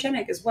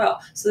hypoallergenic as well.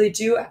 So they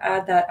do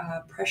add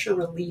that pressure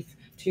relief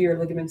to your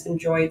ligaments and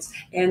joints,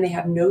 and they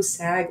have no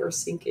sag or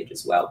sinkage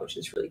as well, which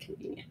is really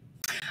convenient.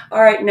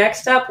 All right,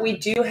 next up, we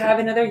do have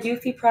another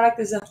Eufy product.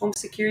 This is a home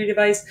security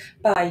device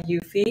by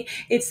Eufy.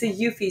 It's the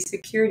Eufy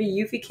Security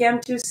Eufy Cam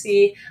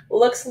 2C.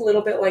 Looks a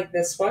little bit like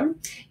this one.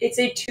 It's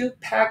a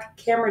 2-pack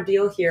camera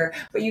deal here,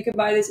 but you can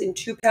buy this in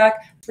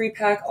 2-pack,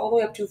 3-pack, all the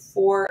way up to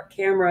 4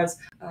 cameras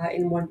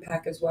in 1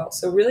 pack as well.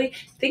 So really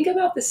think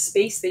about the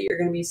space that you're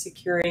going to be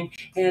securing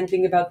and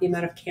think about the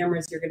amount of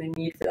cameras you're going to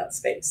need for that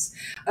space.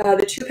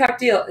 The 2-pack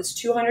deal is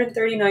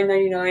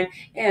 $239.99,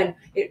 and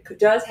it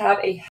does have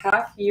a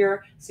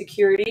half-year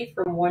security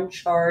from one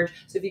charge.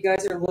 So if you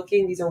guys are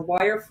looking, these are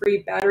wire-free,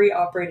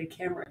 battery-operated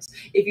cameras.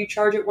 If you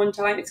charge it one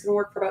time, it's going to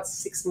work for about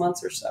 6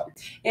 months or so.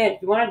 And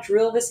you want to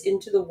drill this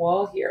into the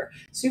wall here.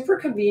 Super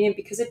convenient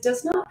because it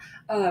does not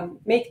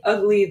make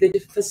ugly the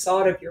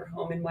facade of your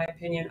home, in my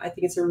opinion. I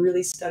think it's a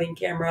really stunning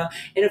camera.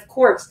 And of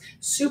course,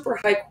 super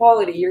high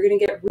quality. You're going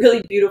to get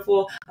really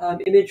beautiful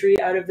imagery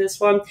out of this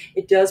one.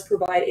 It does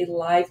provide a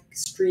live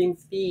stream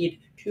feed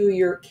to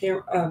your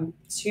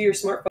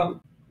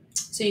smartphone.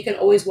 So you can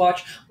always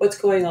watch what's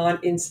going on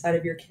inside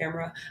of your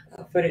camera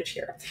footage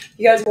here. If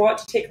you guys want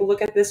to take a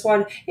look at this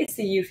one, it's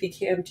the Eufy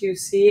Cam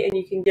 2C, and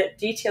you can get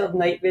detailed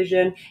night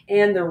vision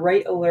and the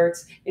right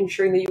alerts,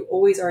 ensuring that you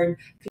always are in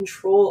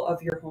control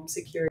of your home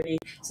security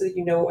so that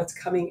you know what's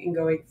coming and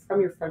going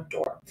from your front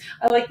door.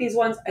 I like these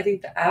ones. I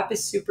think the app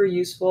is super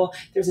useful.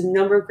 There's a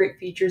number of great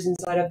features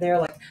inside of there,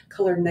 like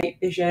color night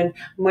vision,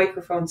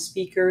 microphone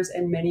speakers,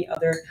 and many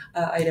other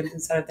items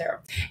inside of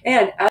there.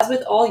 And as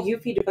with all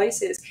Eufy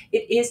devices,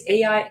 it is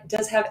AI,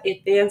 does have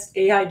advanced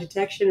AI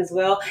detection as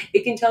well.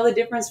 It can tell the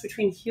difference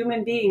between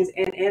human beings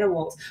and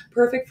animals.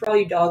 Perfect for all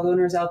you dog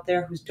owners out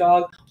there whose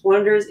dog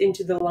wanders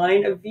into the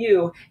line of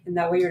view, and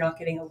that way you're not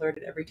getting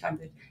alerted every time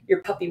that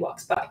your puppy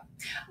walks by.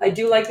 I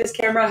do like this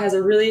camera. It has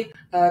a really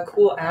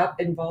cool app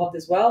involved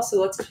as well.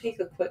 So let's take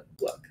a quick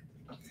look.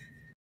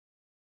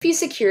 Favs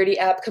security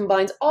app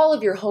combines all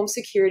of your home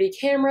security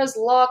cameras,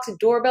 locks,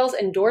 doorbells,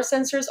 and door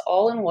sensors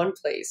all in one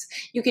place.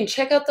 You can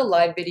check out the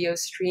live video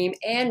stream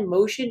and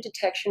motion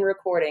detection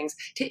recordings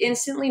to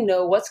instantly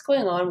know what's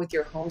going on with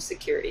your home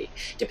security.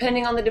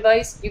 Depending on the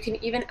device, you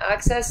can even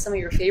access some of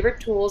your favorite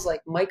tools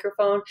like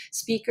microphone,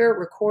 speaker,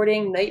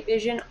 recording, night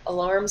vision,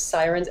 alarms,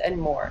 sirens, and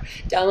more.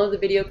 Download the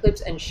video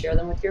clips and share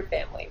them with your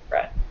family.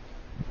 Brett.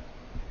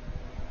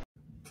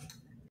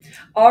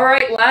 All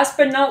right, last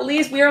but not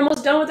least, we are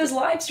almost done with this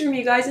live stream,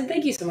 you guys, and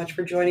thank you so much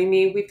for joining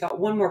me. We've got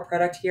one more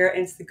product here,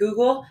 and it's the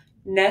Google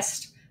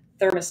Nest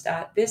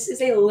thermostat. This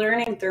is a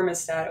learning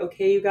thermostat,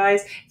 okay, you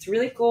guys? It's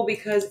really cool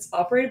because it's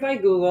operated by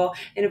Google,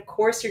 and of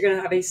course, you're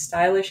gonna have a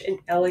stylish and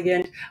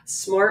elegant,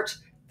 smart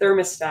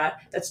thermostat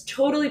that's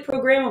totally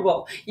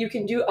programmable. You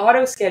can do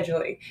auto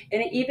scheduling, and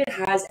it even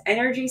has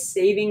energy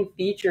saving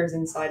features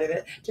inside of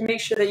it to make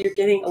sure that you're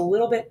getting a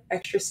little bit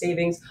extra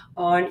savings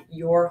on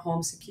your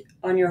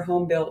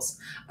home bills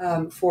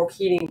for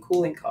heating and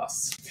cooling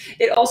costs.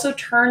 It also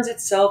turns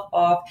itself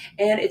off,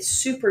 and it's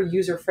super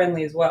user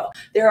friendly as well.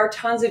 There are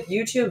tons of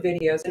YouTube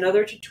videos and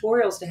other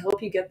tutorials to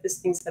help you get this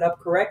thing set up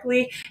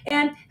correctly,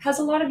 and has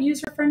a lot of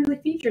user friendly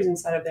features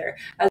inside of there,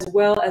 as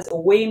well as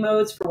away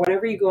modes for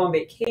whenever you go on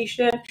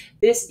vacation.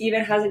 This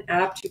even has an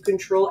app to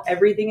control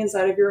everything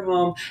inside of your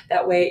home.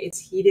 That way it's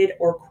heated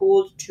or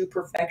cooled to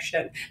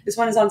perfection. This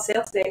one is on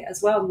sale today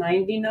as well,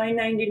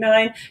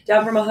 $99.99,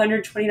 down from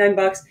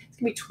 $129. It's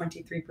gonna be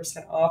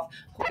 23% off.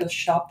 Hope you'll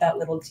shop that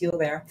little deal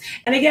there.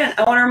 And again,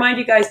 I want to remind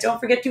you guys, don't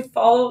forget to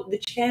follow the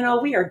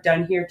channel. We are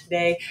done here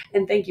today,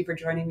 and thank you for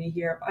joining me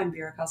here. I'm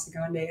Vera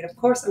Casagrande, and of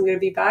course, I'm going to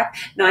be back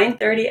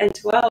 9:30 and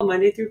 12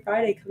 Monday through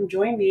Friday. Come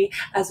join me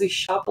as we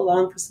shop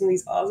along for some of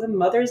these awesome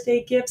Mother's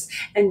Day gifts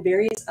and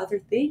various other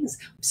things.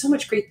 So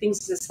much great things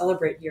to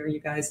celebrate here, you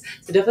guys.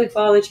 So definitely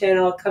follow the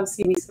channel. Come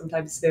see me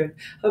sometime soon.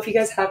 Hope you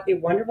guys have a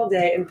wonderful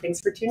day, and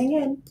thanks for tuning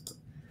in.